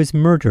after he was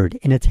murdered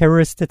in a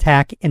terrorist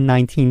attack in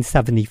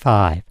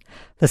 1975.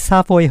 The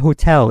Savoy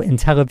Hotel in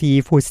Tel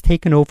Aviv was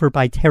taken over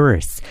by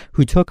terrorists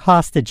who took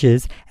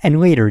hostages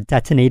and later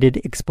detonated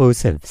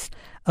explosives.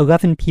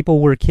 11 people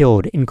were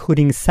killed,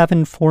 including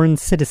 7 foreign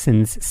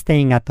citizens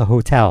staying at the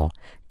hotel,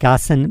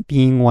 Gassen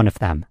being one of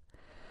them.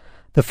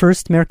 The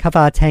first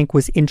Merkava tank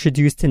was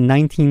introduced in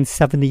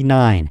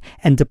 1979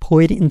 and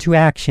deployed into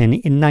action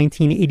in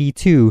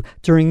 1982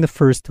 during the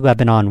First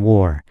Lebanon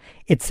War.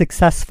 It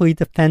successfully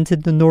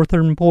defended the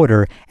northern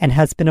border and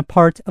has been a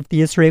part of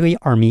the Israeli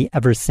army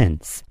ever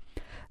since.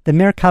 The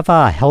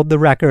Merkava held the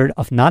record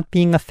of not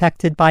being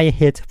affected by a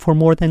hit for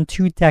more than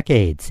 2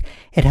 decades.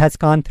 It has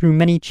gone through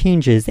many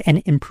changes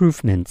and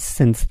improvements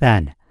since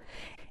then.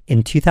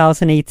 In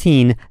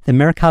 2018, the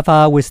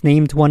Merkava was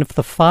named one of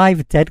the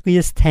 5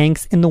 deadliest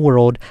tanks in the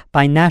world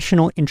by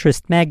National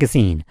Interest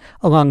magazine,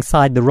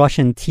 alongside the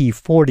Russian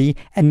T-40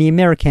 and the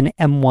American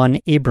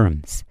M1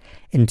 Abrams.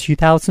 In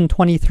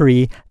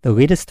 2023, the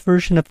latest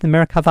version of the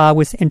Merkava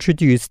was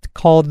introduced,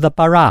 called the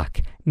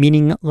Barak,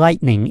 meaning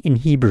lightning in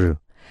Hebrew.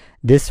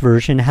 This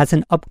version has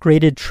an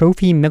upgraded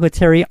trophy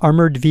military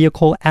armored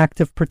vehicle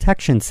active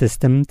protection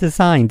system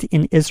designed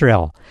in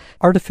Israel,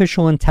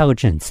 artificial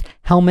intelligence,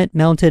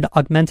 helmet-mounted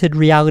augmented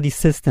reality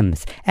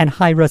systems, and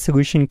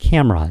high-resolution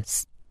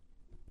cameras.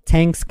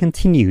 Tanks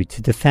continue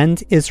to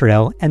defend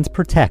Israel and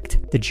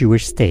protect the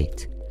Jewish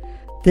state.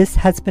 This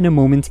has been a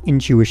moment in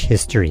Jewish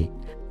history.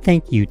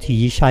 Thank you to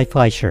Yishai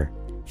Fleischer.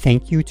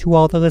 Thank you to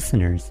all the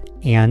listeners,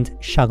 and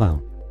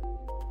Shalom.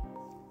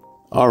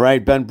 All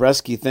right, Ben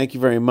Bresky, thank you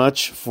very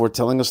much for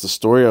telling us the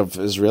story of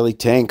Israeli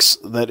tanks.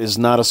 That is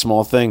not a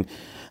small thing.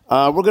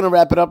 We're going to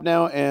wrap it up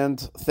now and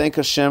thank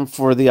Hashem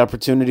for the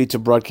opportunity to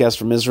broadcast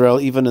from Israel,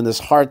 even in this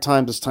hard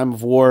time, this time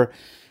of war,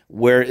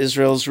 where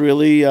Israel's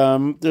really,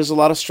 there's a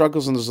lot of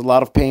struggles and there's a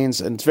lot of pains,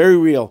 and it's very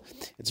real.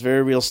 It's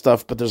very real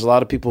stuff, but there's a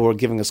lot of people who are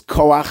giving us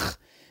koach,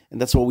 and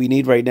that's what we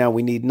need right now.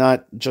 We need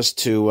not just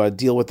to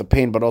deal with the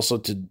pain, but also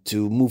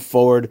to move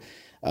forward,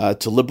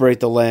 to liberate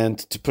the land,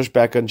 to push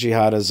back on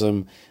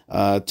jihadism,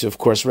 to, of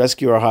course,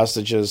 rescue our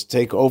hostages,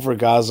 take over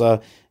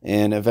Gaza,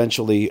 and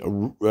eventually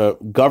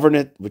govern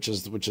it, which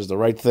is the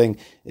right thing.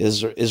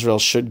 Israel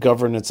should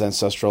govern its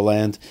ancestral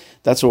land.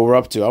 That's what we're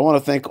up to. I want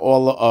to thank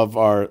all of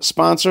our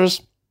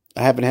sponsors.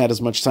 I haven't had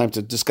as much time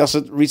to discuss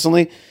it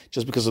recently,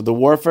 just because of the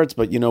war efforts,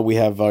 but we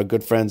have our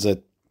good friends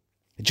at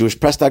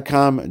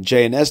JewishPress.com,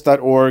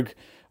 JNS.org,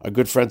 our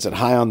good friends at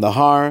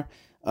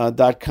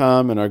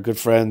HighOnTheHar.com, and our good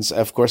friends,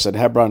 of course, at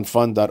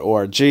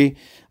HebronFund.org.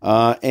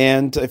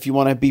 And if you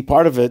want to be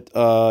part of it,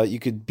 you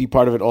could be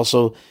part of it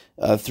also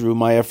through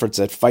my efforts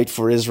at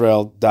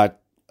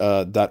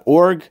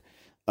FightForIsrael.org.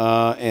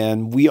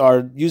 And we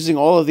are using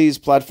all of these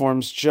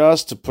platforms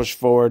just to push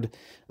forward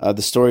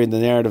the story and the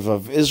narrative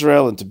of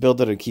Israel and to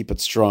build it and keep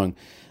it strong.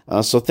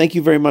 So thank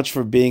you very much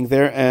for being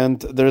there. And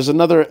there's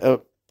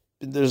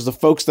there's the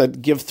folks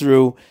that give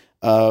through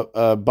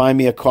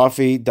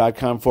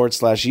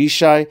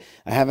buymeacoffee.com/Yishai.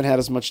 I haven't had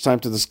as much time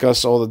to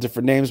discuss all the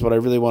different names, but I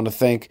really want to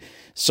thank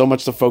so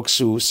much the folks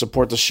who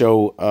support the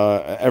show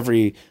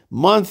every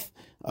month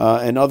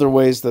and other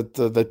ways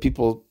that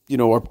people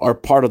are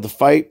part of the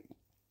fight.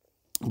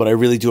 But I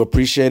really do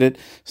appreciate it.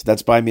 So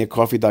that's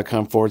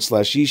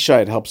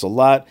buymeacoffee.com/Yishai. It helps a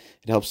lot.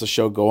 It helps the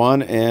show go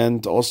on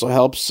and also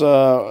helps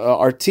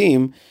our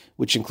team,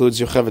 which includes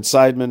Yocheved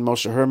Seidman,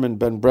 Moshe Herman,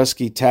 Ben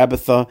Bresky,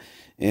 Tabitha,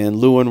 and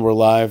Lewin. We're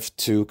live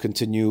to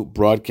continue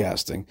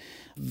broadcasting.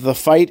 The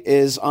fight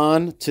is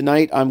on.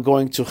 Tonight I'm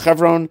going to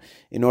Hebron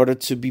in order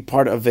to be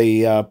part of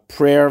a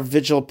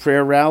vigil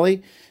prayer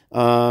rally.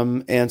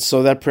 And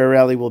so that prayer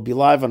rally will be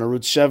live on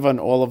Arutz Sheva and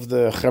all of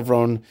the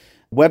Hebron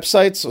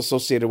websites,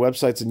 associated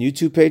websites, and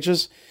YouTube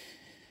pages.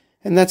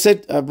 And that's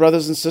it,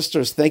 brothers and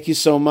sisters. Thank you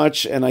so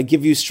much, and I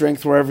give you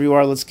strength wherever you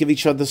are. Let's give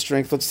each other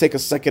strength. Let's take a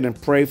second and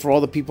pray for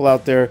all the people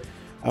out there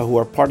who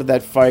are part of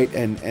that fight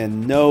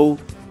and know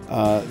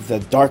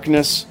that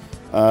darkness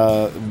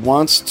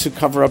wants to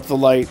cover up the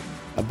light,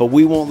 but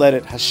we won't let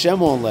it. Hashem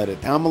won't let it.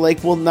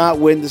 Amalek will not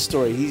win the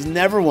story. He's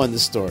never won the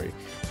story.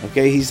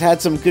 Okay, he's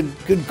had some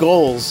good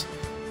goals,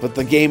 but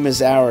the game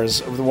is ours.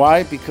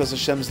 Why? Because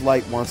Hashem's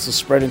light wants to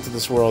spread into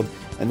this world,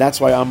 and that's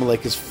why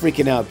Amalek is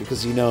freaking out,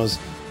 because he knows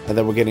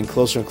that we're getting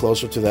closer and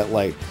closer to that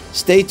light.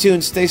 Stay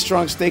tuned, stay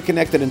strong, stay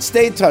connected, and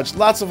stay in touch.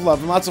 Lots of love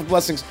and lots of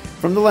blessings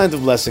from the land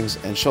of blessings,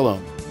 and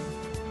shalom.